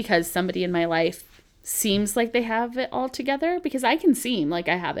just because somebody in my life seems like they have it all together, because I can seem like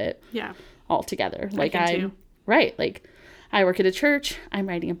I have it Yeah. all together. Like can too. right. Like I work at a church, I'm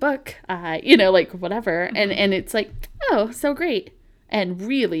writing a book, you know, like whatever. Mm-hmm. And it's like, oh, so great. And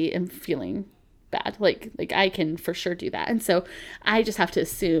really am feeling bad. Like I can for sure do that. And so I just have to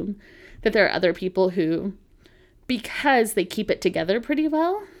assume that there are other people who, because they keep it together pretty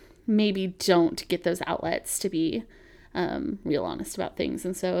well, maybe don't get those outlets to be real honest about things.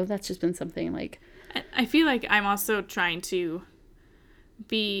 And so that's just been something like, I feel like I'm also trying to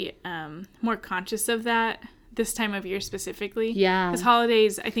be more conscious of that this time of year specifically. Yeah. Because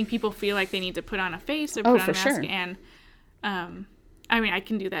holidays, I think people feel like they need to put on a face or put on a for mask. sure. And I mean, I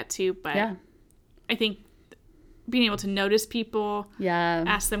can do that too, but yeah. I think being able to notice people, Yeah.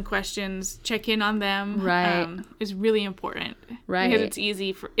 ask them questions, check in on them, Right. is really important. Right. Because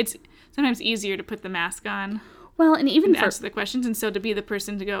it's sometimes easier to put the mask on Well, and even and for, answer the questions, and so to be the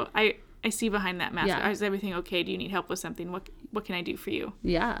person to go, I see behind that mask. Yeah. Is everything okay? Do you need help with something? What can I do for you?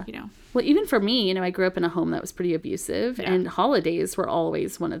 yeah. You know. Well, even for me, you know, I grew up in a home that was pretty abusive, Yeah. and holidays were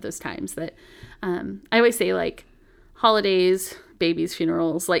always one of those times that I always say, like, holidays, babies,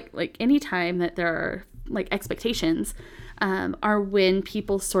 funerals, like any time that there are like expectations, are when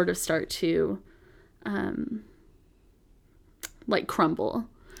people sort of start to like crumble.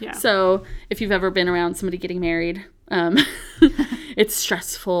 Yeah. So if you've ever been around somebody getting married, it's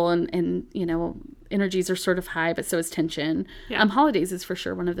stressful and you know, energies are sort of high, but so is tension. Yeah. Holidays is for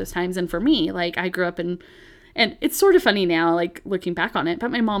sure one of those times. And for me, like I grew up and it's sort of funny now, like looking back on it,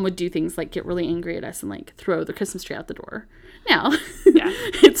 but my mom would do things like get really angry at us and like throw the Christmas tree out the door. Now, Yeah.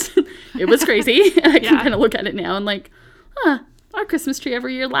 it was crazy. I can Yeah. kind of look at it now and like, our Christmas tree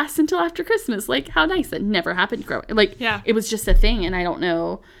every year lasts until after Christmas. Like, how nice. That never happened growing. Like, Yeah. it was just a thing. And I don't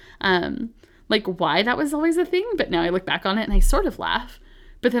know, like, why that was always a thing. But now I look back on it and I sort of laugh.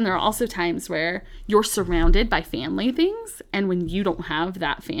 But then there are also times where you're surrounded by family things. And when you don't have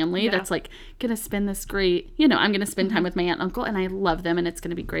that family Yeah. that's like, going to spend this great, you know, I'm going to spend time with my aunt and uncle and I love them and it's going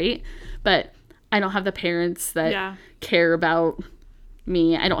to be great. But I don't have the parents that Yeah. care about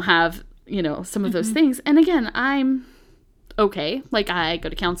me. I don't have, you know, some of those things. And again, I'm okay. Like, I go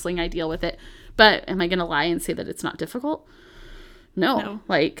to counseling, I deal with it. But am I going to lie and say that it's not difficult? No.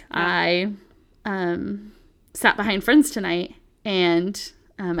 Like, I sat behind friends tonight and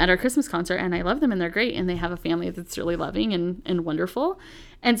at our Christmas concert, and I love them and they're great and they have a family that's really loving and wonderful.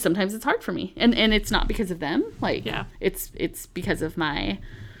 And sometimes it's hard for me. And it's not because of them. Like, Yeah. it's because of my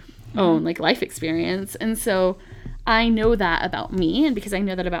own like life experience. And so I know that about me, and because I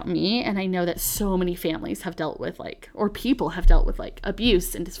know that about me, and I know that so many families have dealt with like, or people have dealt with like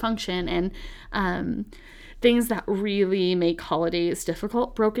abuse and dysfunction and things that really make holidays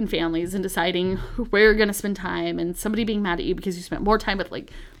difficult, broken families and deciding where you're going to spend time, and somebody being mad at you because you spent more time with like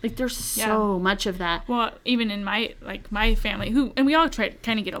there's so much of that. Well, even in my family, and we all try to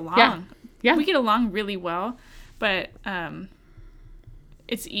kind of get along. Yeah. We get along really well, but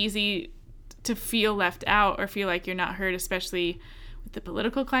it's easy to feel left out or feel like you're not heard, especially with the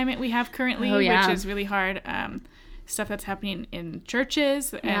political climate we have currently, Oh, yeah. which is really hard. Stuff that's happening in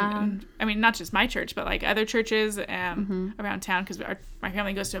churches, Yeah. and I mean, not just my church, but like other churches around town, because my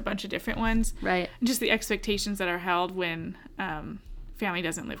family goes to a bunch of different ones. Right. And just the expectations that are held when family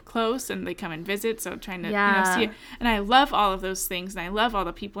doesn't live close and they come and visit, so trying to see it. And I love all of those things, and I love all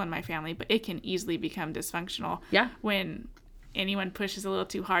the people in my family, but it can easily become dysfunctional when anyone pushes a little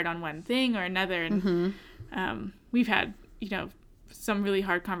too hard on one thing or another. And we've had some really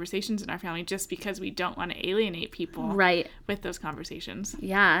hard conversations in our family just because we don't want to alienate people with those conversations.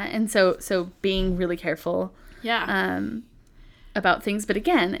 And so being really careful about things. But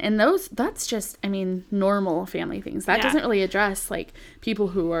again, and that's just, I mean, normal family things. That doesn't really address like people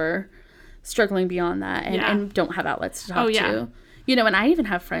who are struggling beyond that and don't have outlets to talk to. And I even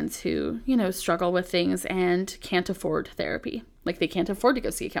have friends who, struggle with things and can't afford therapy. Like, they can't afford to go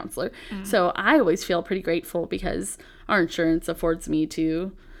see a counselor. Mm-hmm. So I always feel pretty grateful because our insurance affords me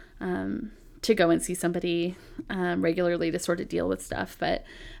to go and see somebody regularly to sort of deal with stuff. But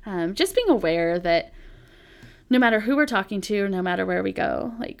just being aware that no matter who we're talking to, no matter where we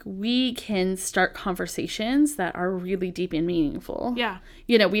go, like we can start conversations that are really deep and meaningful. Yeah.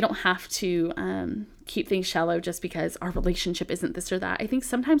 You know, we don't have to keep things shallow just because our relationship isn't this or that. I think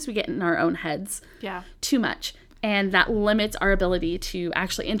sometimes we get in our own heads too much, and that limits our ability to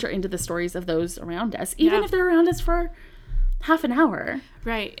actually enter into the stories of those around us, even if they're around us for half an hour.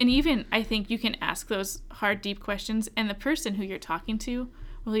 Right. And even I think you can ask those hard, deep questions, and the person who you're talking to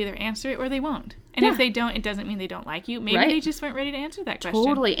will either answer it or they won't. And if they don't, it doesn't mean they don't like you. Maybe they just weren't ready to answer that question.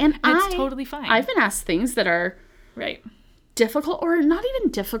 Totally. And it's totally fine. I've been asked things that are difficult, or not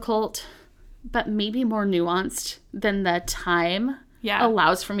even difficult, but maybe more nuanced than the time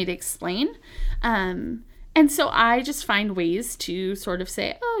allows for me to explain. And so I just find ways to sort of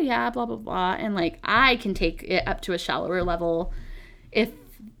say, oh yeah, blah, blah, blah. And like, I can take it up to a shallower level if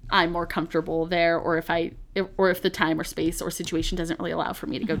I'm more comfortable there, or if the time or space or situation doesn't really allow for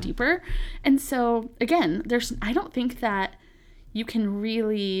me to go deeper. And so again, I don't think that you can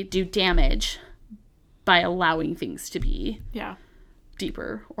really do damage by allowing things to be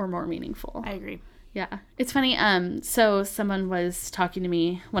deeper or more meaningful. I agree. Yeah. It's funny. So someone was talking to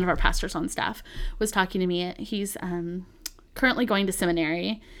me, one of our pastors on staff was talking to me. He's currently going to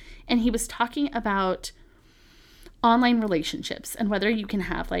seminary, and he was talking about online relationships and whether you can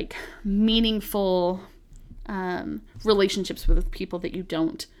have like meaningful relationships with people that you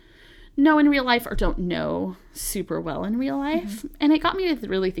don't know in real life or don't know super well in real life. And it got me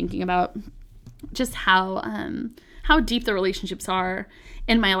really thinking about just how deep the relationships are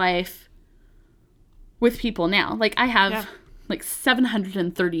in my life with people now. Like I have like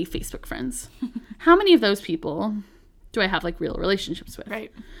 730 Facebook friends. How many of those people do I have like real relationships with?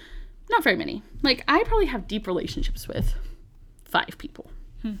 Right. Not very many. Like I probably have deep relationships with 5 people.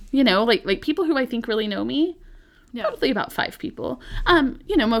 You know, like people who I think really know me. Probably about 5 people.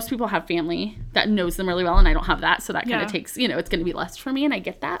 You know, most people have family that knows them really well, and I don't have that, so that kind of takes, you know, it's going to be less for me, and I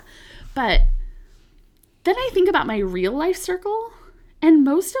get that. But then I think about my real life circle, and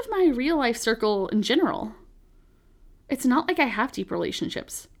most of my real life circle in general, it's not like I have deep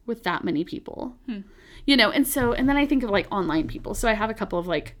relationships with that many people. You know, and then I think of like online people. So I have a couple of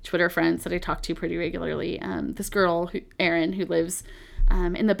like Twitter friends that I talk to pretty regularly. This girl, Erin, who lives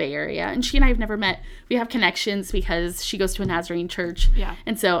in the Bay Area, and she and I have never met. We have connections because she goes to a Nazarene church. Yeah.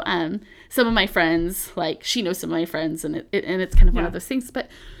 And so some of my friends, like she knows some of my friends, and it's kind of one of those things. But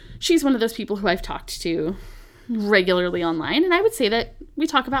she's one of those people who I've talked to regularly online, and I would say that we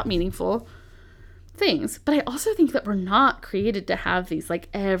talk about meaningful things. But I also think that we're not created to have these like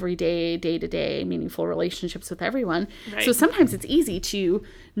everyday, day-to-day meaningful relationships with everyone. Right. So sometimes it's easy to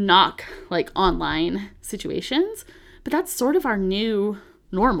knock like online situations, but that's sort of our new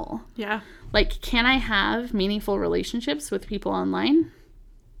normal. Yeah. Like, can I have meaningful relationships with people online?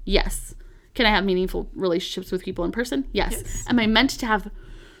 Yes. Can I have meaningful relationships with people in person? Yes. Am I meant to have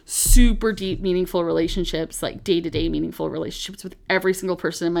super deep, meaningful relationships, like day-to-day meaningful relationships with every single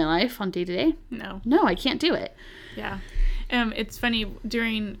person in my life on day-to-day? No, I can't do it. Yeah. It's funny,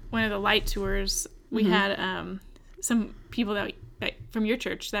 during one of the light tours, we had some people that from your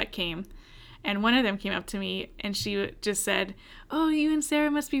church that came, and one of them came up to me, and she just said, "Oh, you and Sarah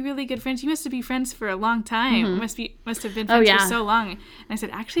must be really good friends. You must be friends for a long time. Must have been friends for so long." And I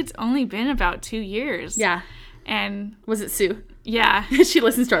said, "Actually, it's only been about 2 years." Yeah. And was it Sue? Yeah. She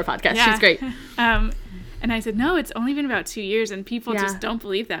listens to our podcast. Yeah. She's great. And I said, "No, it's only been about 2 years," and people just don't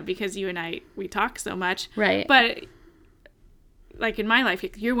believe that because you and I, we talk so much. Right. But like in my life,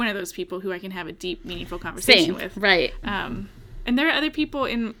 you're one of those people who I can have a deep, meaningful conversation with. Right. And there are other people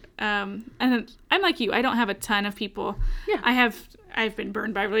and I'm like you. I don't have a ton of people. Yeah. I've been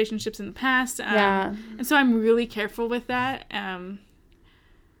burned by relationships in the past. And so I'm really careful with that.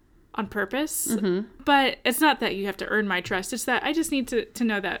 On purpose. But it's not that you have to earn my trust. It's that I just need to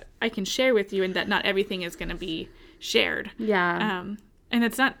know that I can share with you and that not everything is going to be shared. Yeah. And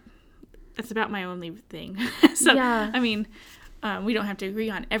it's about my only thing. So, I mean, we don't have to agree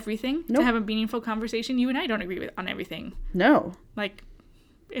on everything to have a meaningful conversation. You and I don't agree on everything. No. Like,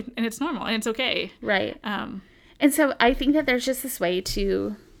 and it's normal and it's okay. Right. And so I think that there's just this way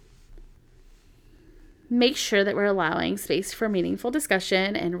to make sure that we're allowing space for meaningful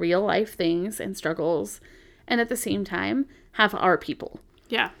discussion and real life things and struggles, and at the same time have our people.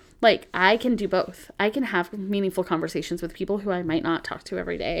 Yeah. Like, I can do both. I can have meaningful conversations with people who I might not talk to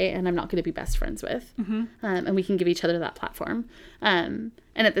every day and I'm not going to be best friends with. And we can give each other that platform. And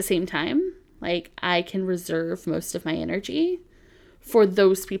at the same time, like, I can reserve most of my energy for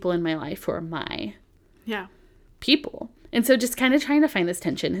those people in my life who are my people. And so just kind of trying to find this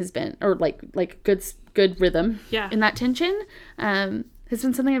tension has been, or like good rhythm in that tension, has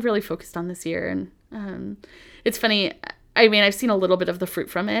been something I've really focused on this year. And It's funny. I mean, I've seen a little bit of the fruit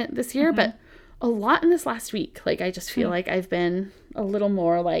from it this year, but a lot in this last week. Like, I just feel like I've been a little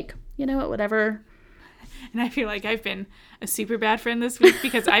more like, you know what, whatever. And I feel like I've been a super bad friend this week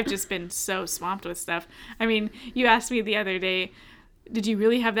because I've just been so swamped with stuff. I mean, you asked me the other day, did you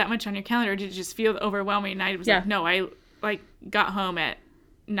really have that much on your calendar, or did it just feel overwhelming? And I was like, no, I like got home at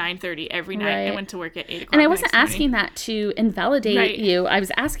 9:30 every night and went to work at 8 o'clock. And I wasn't asking that to invalidate you. I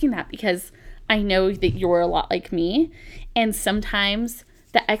was asking that because I know that you're a lot like me, and sometimes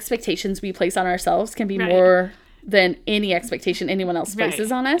the expectations we place on ourselves can be more than any expectation anyone else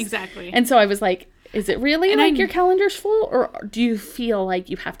places on us. Exactly. And so I was like, is it really like your calendar's full, or do you feel like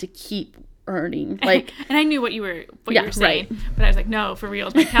you have to keep earning? Like, and I knew what you were saying, but I was like, no, for real,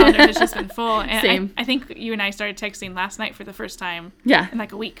 my calendar has just been full. And Same. I think you and I started texting last night for the first time in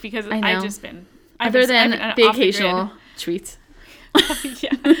like a week, because I've just been other than the occasional tweets.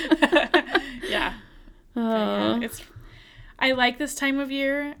 Yeah. It's, I like this time of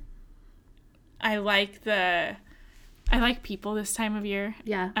year. I like people this time of year.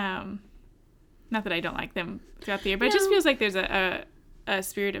 Yeah. Not that I don't like them throughout the year, but it just feels like there's a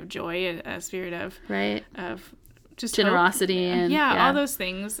spirit of joy, a spirit of of just generosity hope. And all those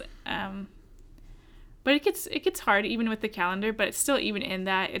things. But it gets hard even with the calendar, but it's still, even in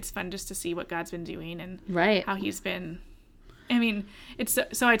that, it's fun just to see what God's been doing and how he's been. I mean, it's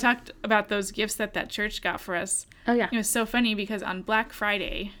so I talked about those gifts that church got for us. Oh yeah. It was so funny because on Black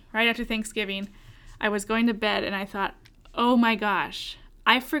Friday, right after Thanksgiving, I was going to bed and I thought, oh my gosh,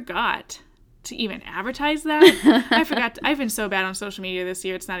 I forgot to even advertise that. I've been so bad on social media this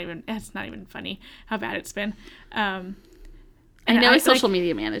year. It's not even funny how bad it's been. I know a social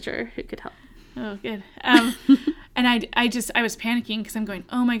media manager who could help. Oh, good. And I was panicking because I'm going,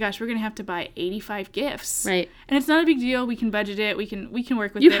 oh my gosh, we're going to have to buy 85 gifts. Right. And it's not a big deal. We can budget it. We can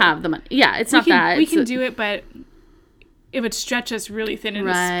work with it. You have the money. Yeah, it's not that. We can do it, but it would stretch us really thin in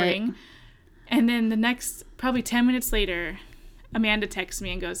the spring. And then the next, probably 10 minutes later, Amanda texts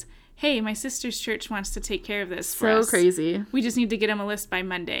me and goes, hey, my sister's church wants to take care of this for us. So crazy. We just need to get them a list by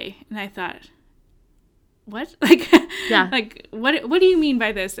Monday. And I thought, what? Like, like, what do you mean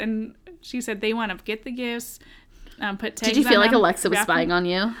by this? And she said they want to get the gifts, put tags on them. Did you feel like Alexa was spying on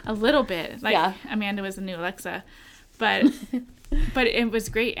you? A little bit. Like, Amanda was the new Alexa. But but it was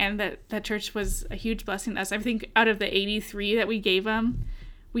great, and that church was a huge blessing to us. I think out of the 83 that we gave them,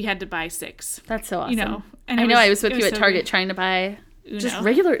 we had to buy 6. That's so awesome. You know, and I was with you at Target trying to buy Uno. Just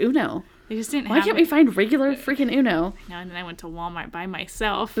regular Uno. They just didn't. Why can't we find regular freaking Uno? No, and then I went to Walmart by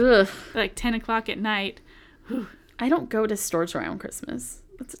myself. Ugh. At like 10 o'clock at night. Whew. I don't go to stores around Christmas.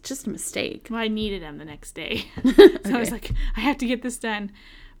 That's just a mistake. Well, I needed them the next day. So I was like, I have to get this done.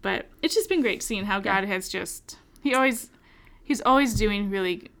 But it's just been great seeing how God has just, he's always doing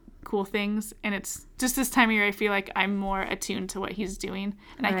really cool things. And it's just this time of year, I feel like I'm more attuned to what he's doing.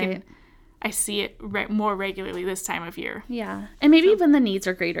 And I see it more regularly this time of year. Yeah. And maybe when the needs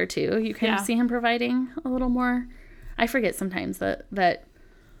are greater too, you kind of see him providing a little more. I forget sometimes that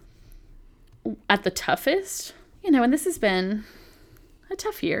at the toughest, and this has been a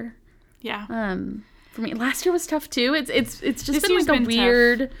tough year. Yeah. For me, last year was tough too. It's just been like a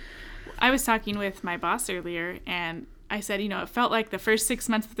weird. Tough. I was talking with my boss earlier, and I said, it felt like the first 6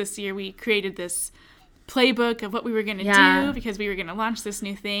 months of this year we created this playbook of what we were going to do because we were going to launch this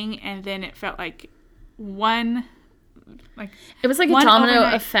new thing, and then it felt like it was like a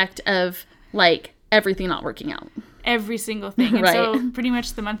domino effect of like everything not working out, every single thing. And so pretty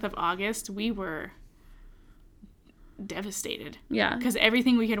much the month of August we were devastated, because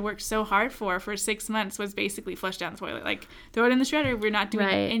everything we had worked so hard for 6 months was basically flushed down the toilet. Like, throw it in the shredder. We're not doing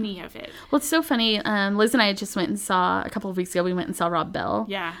any of it. Well, it's so funny. Liz and I just went and saw, a couple of weeks ago, we went and saw Rob Bell.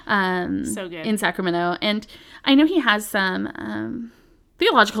 So good. In Sacramento. And I know he has some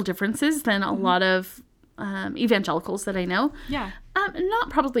theological differences than a lot of evangelicals that I know. Not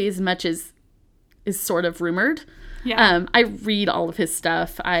probably as much as is sort of rumored. I read all of his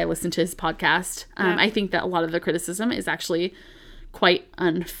stuff. I listen to his podcast. I think that a lot of the criticism is actually quite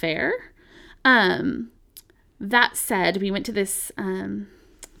unfair. That said, we went to this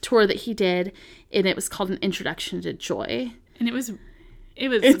tour that he did, and it was called An Introduction to Joy. And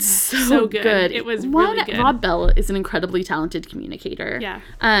it's so good. It was really good. Rob Bell is an incredibly talented communicator.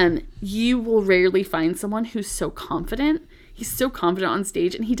 You will rarely find someone who's so confident. He's so confident on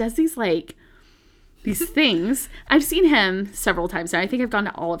stage, and he does these these things. I've seen him several times now. I think I've gone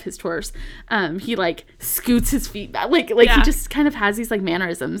to all of his tours. He scoots his feet back. He just kind of has these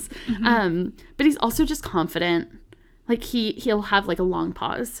mannerisms. But he's also just confident. He'll have a long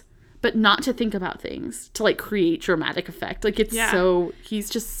pause but not to think about things, to like create dramatic effect. Like it's he's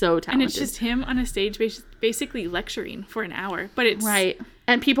just so talented. And it's just him on a stage basically lecturing for an hour, but it's right.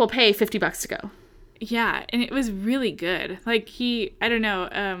 And people pay $50 to go. Yeah, and it was really good. Like I don't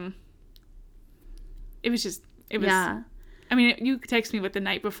know, it was I mean, you text me with the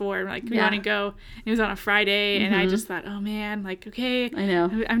night before, like, we want to go. It was on a Friday, and I just thought, oh, man, like, okay. I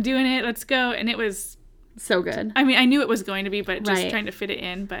know. I'm doing it. Let's go. And it was so good. I mean, I knew it was going to be, but just trying to fit it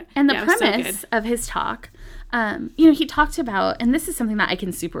in. But and the premise of his talk, he talked about, and this is something that I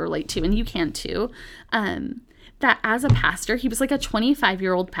can super relate to, and you can too, that as a pastor, he was like a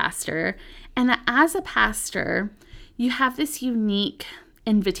 25-year-old pastor, and that as a pastor, you have this unique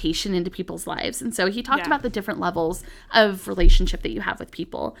invitation into people's lives. And so he talked about the different levels of relationship that you have with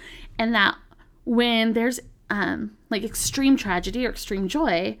people, and that when there's like extreme tragedy or extreme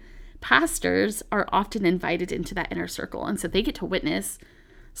joy, pastors are often invited into that inner circle, and so they get to witness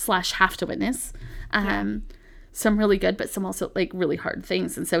 / have to witness some really good but some also like really hard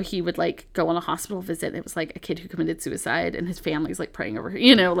things. And so he would like go on a hospital visit. It was like a kid who committed suicide, and his family's like praying over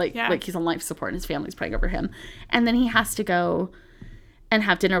him, like he's on life support and his family's praying over him, and then he has to go and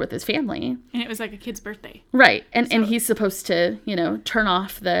have dinner with his family. And it was like a kid's birthday. Right. And he's supposed to, turn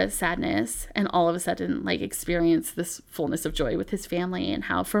off the sadness and all of a sudden, like, experience this fullness of joy with his family, and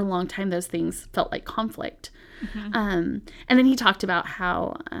how for a long time those things felt like conflict. Mm-hmm. And then he talked about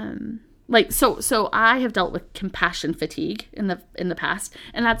how, so I have dealt with compassion fatigue in the past.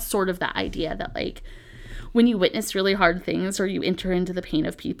 And that's sort of the idea that, like, when you witness really hard things or you enter into the pain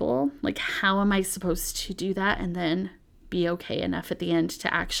of people, like, how am I supposed to do that and then be okay enough at the end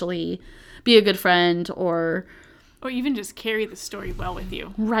to actually be a good friend or even just carry the story well with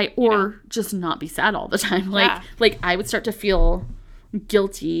you. Right. Or just not be sad all the time. Like I would start to feel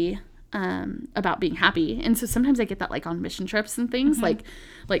guilty about being happy. And so sometimes I get that like on mission trips and things like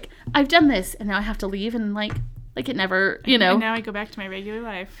I've done this and now I have to leave, and like it never, And now I go back to my regular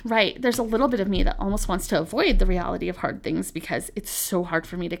life. Right. There's a little bit of me that almost wants to avoid the reality of hard things because it's so hard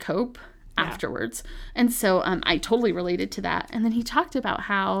for me to cope afterwards. And so I totally related to that. And then he talked about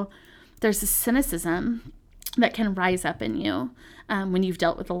how there's this cynicism that can rise up in you when you've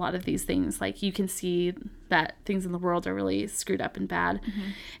dealt with a lot of these things. Like, you can see that things in the world are really screwed up and bad. Mm-hmm.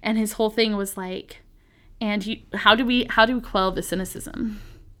 And his whole thing was like, how do we quell the cynicism?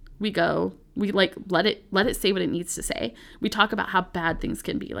 We let it say what it needs to say. We talk about how bad things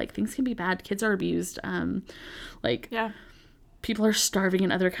can be. Like, things can be bad. Kids are abused. People are starving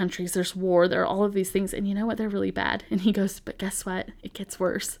in other countries. There's war. There are all of these things. And you know what? They're really bad. And he goes, but guess what? It gets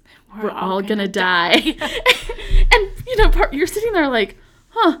worse. We're all going to die. And, you're sitting there like,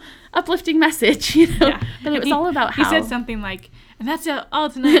 uplifting message, Yeah. But it was all about how. He said something like, and that's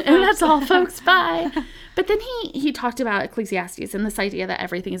all tonight, and that's all, folks. Bye. But then he talked about Ecclesiastes and this idea that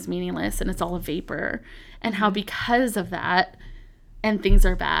everything is meaningless and it's all a vapor. And how because of that, and things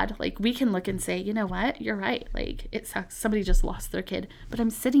are bad, like, we can look and say, you know what, you're right, like, it sucks, somebody just lost their kid, but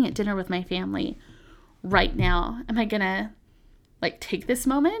I'm sitting at dinner with my family right now. Am I gonna like take this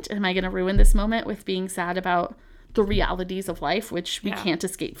moment? Am I gonna ruin this moment with being sad about the realities of life, which we can't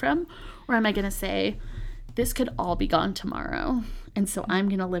escape from? Or am I gonna say, this could all be gone tomorrow, and so I'm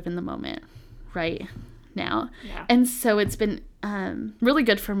gonna live in the moment right now? And so it's been really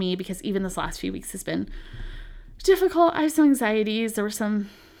good for me, because even this last few weeks has been difficult. I have some anxieties. There were some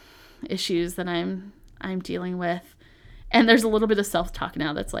issues that I'm dealing with, and there's a little bit of self-talk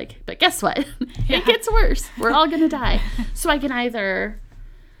now that's like, but guess what? It gets worse. We're all gonna die. So I can either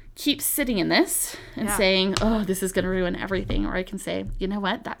keep sitting in this and saying, oh, this is gonna ruin everything, or I can say, you know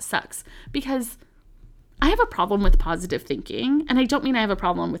what, that sucks, because I have a problem with positive thinking, and I don't mean I have a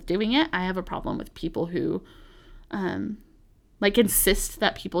problem with doing it. I have a problem with people who insist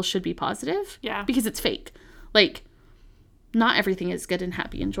that people should be positive, because it's fake. Like, not everything is good and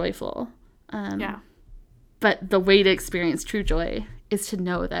happy and joyful. But the way to experience true joy is to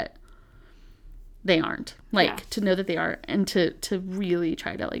know that they aren't. To know that they are, and to really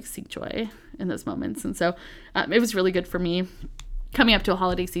try to, like, seek joy in those moments. And so it was really good for me coming up to a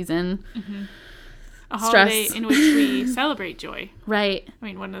holiday season. Mm-hmm. A holiday in which we celebrate joy. Right. I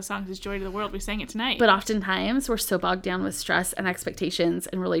mean, one of the songs is Joy to the World. We sang it tonight. But oftentimes we're so bogged down with stress and expectations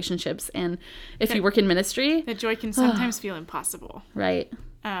and relationships. And if you work in ministry, that joy can sometimes feel impossible. Right.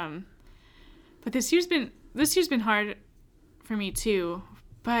 But this year's been hard for me too.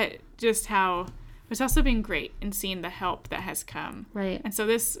 But just how it's also been great in seeing the help that has come. Right. And so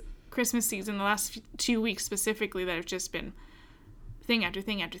this Christmas season, the last 2 weeks specifically, that have just been thing after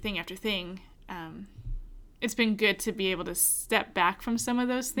thing after thing after thing. It's been good to be able to step back from some of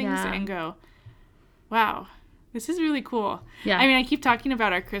those things and go, wow, This is really cool. Yeah. I mean, I keep talking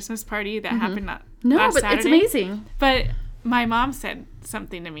about our Christmas party that happened last but Saturday. it's amazing. But my mom said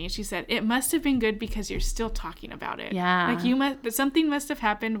something to me. She said, it must have been good because you're still talking about it. Yeah. Like something must have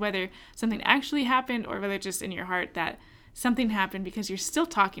happened, whether something actually happened or whether just in your heart that something happened because you're still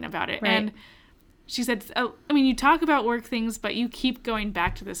talking about it. Right. And she said, I mean, you talk about work things, but you keep going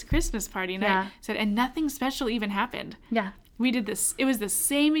back to this Christmas party. And I said, and nothing special even happened. Yeah. We did this. It was the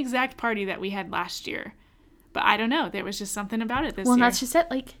same exact party that we had last year. But I don't know. There was just something about it this year. Well, that's just it.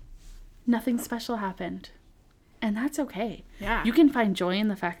 Like, nothing special happened. And that's okay. Yeah. You can find joy in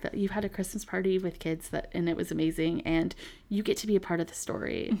the fact that you've had a Christmas party with kids and it was amazing, and you get to be a part of the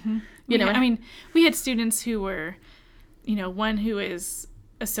story. Mm-hmm. You know, I mean, we had students who were, one who is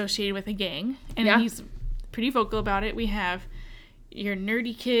associated with a gang, and he's pretty vocal about it. We have your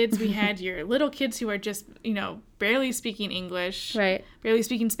nerdy kids. We had your little kids who are just, barely speaking English, right, barely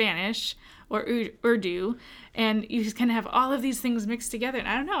speaking Spanish or Urdu, and you just kind of have all of these things mixed together. And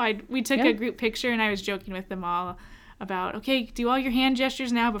I don't know, we took a group picture, and I was joking with them all about, okay, do all your hand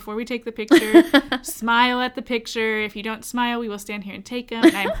gestures now before we take the picture. Smile at the picture. If you don't smile, we will stand here and take them.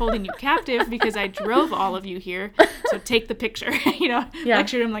 And I'm holding you captive because I drove all of you here. So take the picture.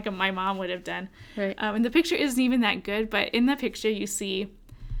 Lectured them like my mom would have done. Right. And the picture isn't even that good, but in the picture you see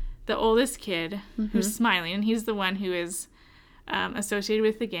the oldest kid who's smiling, and he's the one who is associated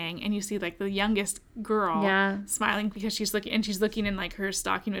with the gang, and you see like the youngest girl smiling because she's looking in like her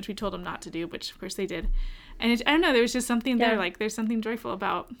stocking, which we told them not to do, which of course they did. And I don't know, there was just something there, like there's something joyful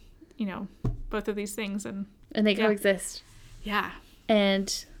about both of these things, and they coexist. Yeah.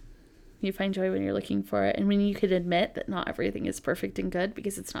 And you find joy when you're looking for it, and when you can admit that not everything is perfect and good,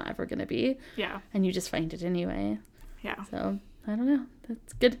 because it's not ever going to be. Yeah. And you just find it anyway. Yeah. So I don't know.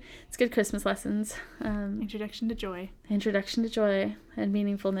 That's good. It's good Christmas lessons. Introduction to joy and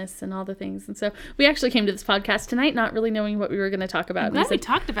meaningfulness and all the things. And so we actually came to this podcast tonight not really knowing what we were going to talk about. I'm glad we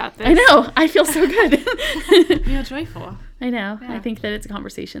talked about this. I know. I feel so good. Feel joyful. I know. Yeah. I think that it's a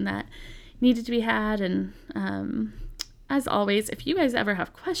conversation that needed to be had. And as always, if you guys ever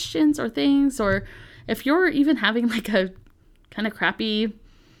have questions or things, or if you're even having like a kind of crappy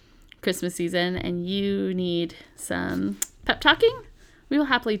Christmas season and you need some pep talking, we will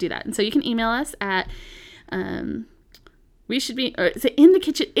happily do that. And so you can email us at is it in the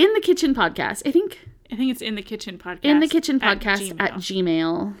kitchen podcast? I think it's in the kitchen podcast. In the kitchen podcast at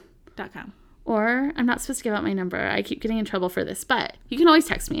gmail.com. Or I'm not supposed to give out my number. I keep getting in trouble for this, but you can always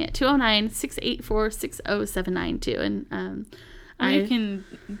text me at 209-684-60792. And you can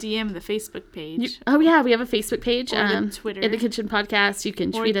DM the Facebook page. We have a Facebook page. Or the Twitter. In the Kitchen Podcast. You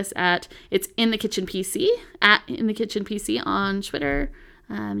can tweet us at it's in the kitchen PC at in the kitchen PC on Twitter.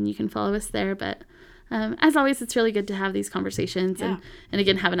 And you can follow us there. But as always, it's really good to have these conversations and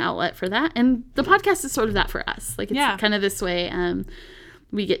again have an outlet for that. And the podcast is sort of that for us. Like it's kind of this way.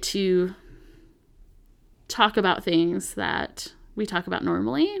 We get to talk about things that we talk about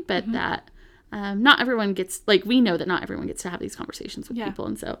normally, but that not everyone gets, like, we know that not everyone gets to have these conversations with people.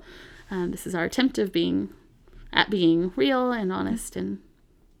 And so this is our attempt of being real and honest. And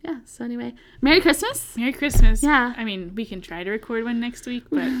so anyway, Merry Christmas. Merry Christmas. Yeah. I mean, we can try to record one next week,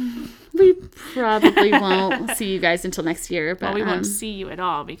 but we probably won't see you guys until next year. But we won't see you at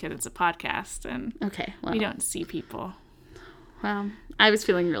all because it's a podcast, and we don't see people. Well, I was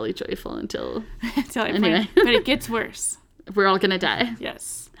feeling really joyful until anyway. But it gets worse. We're all gonna die.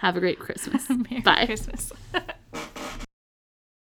 Yes. Have a great Christmas. Merry Bye. Christmas.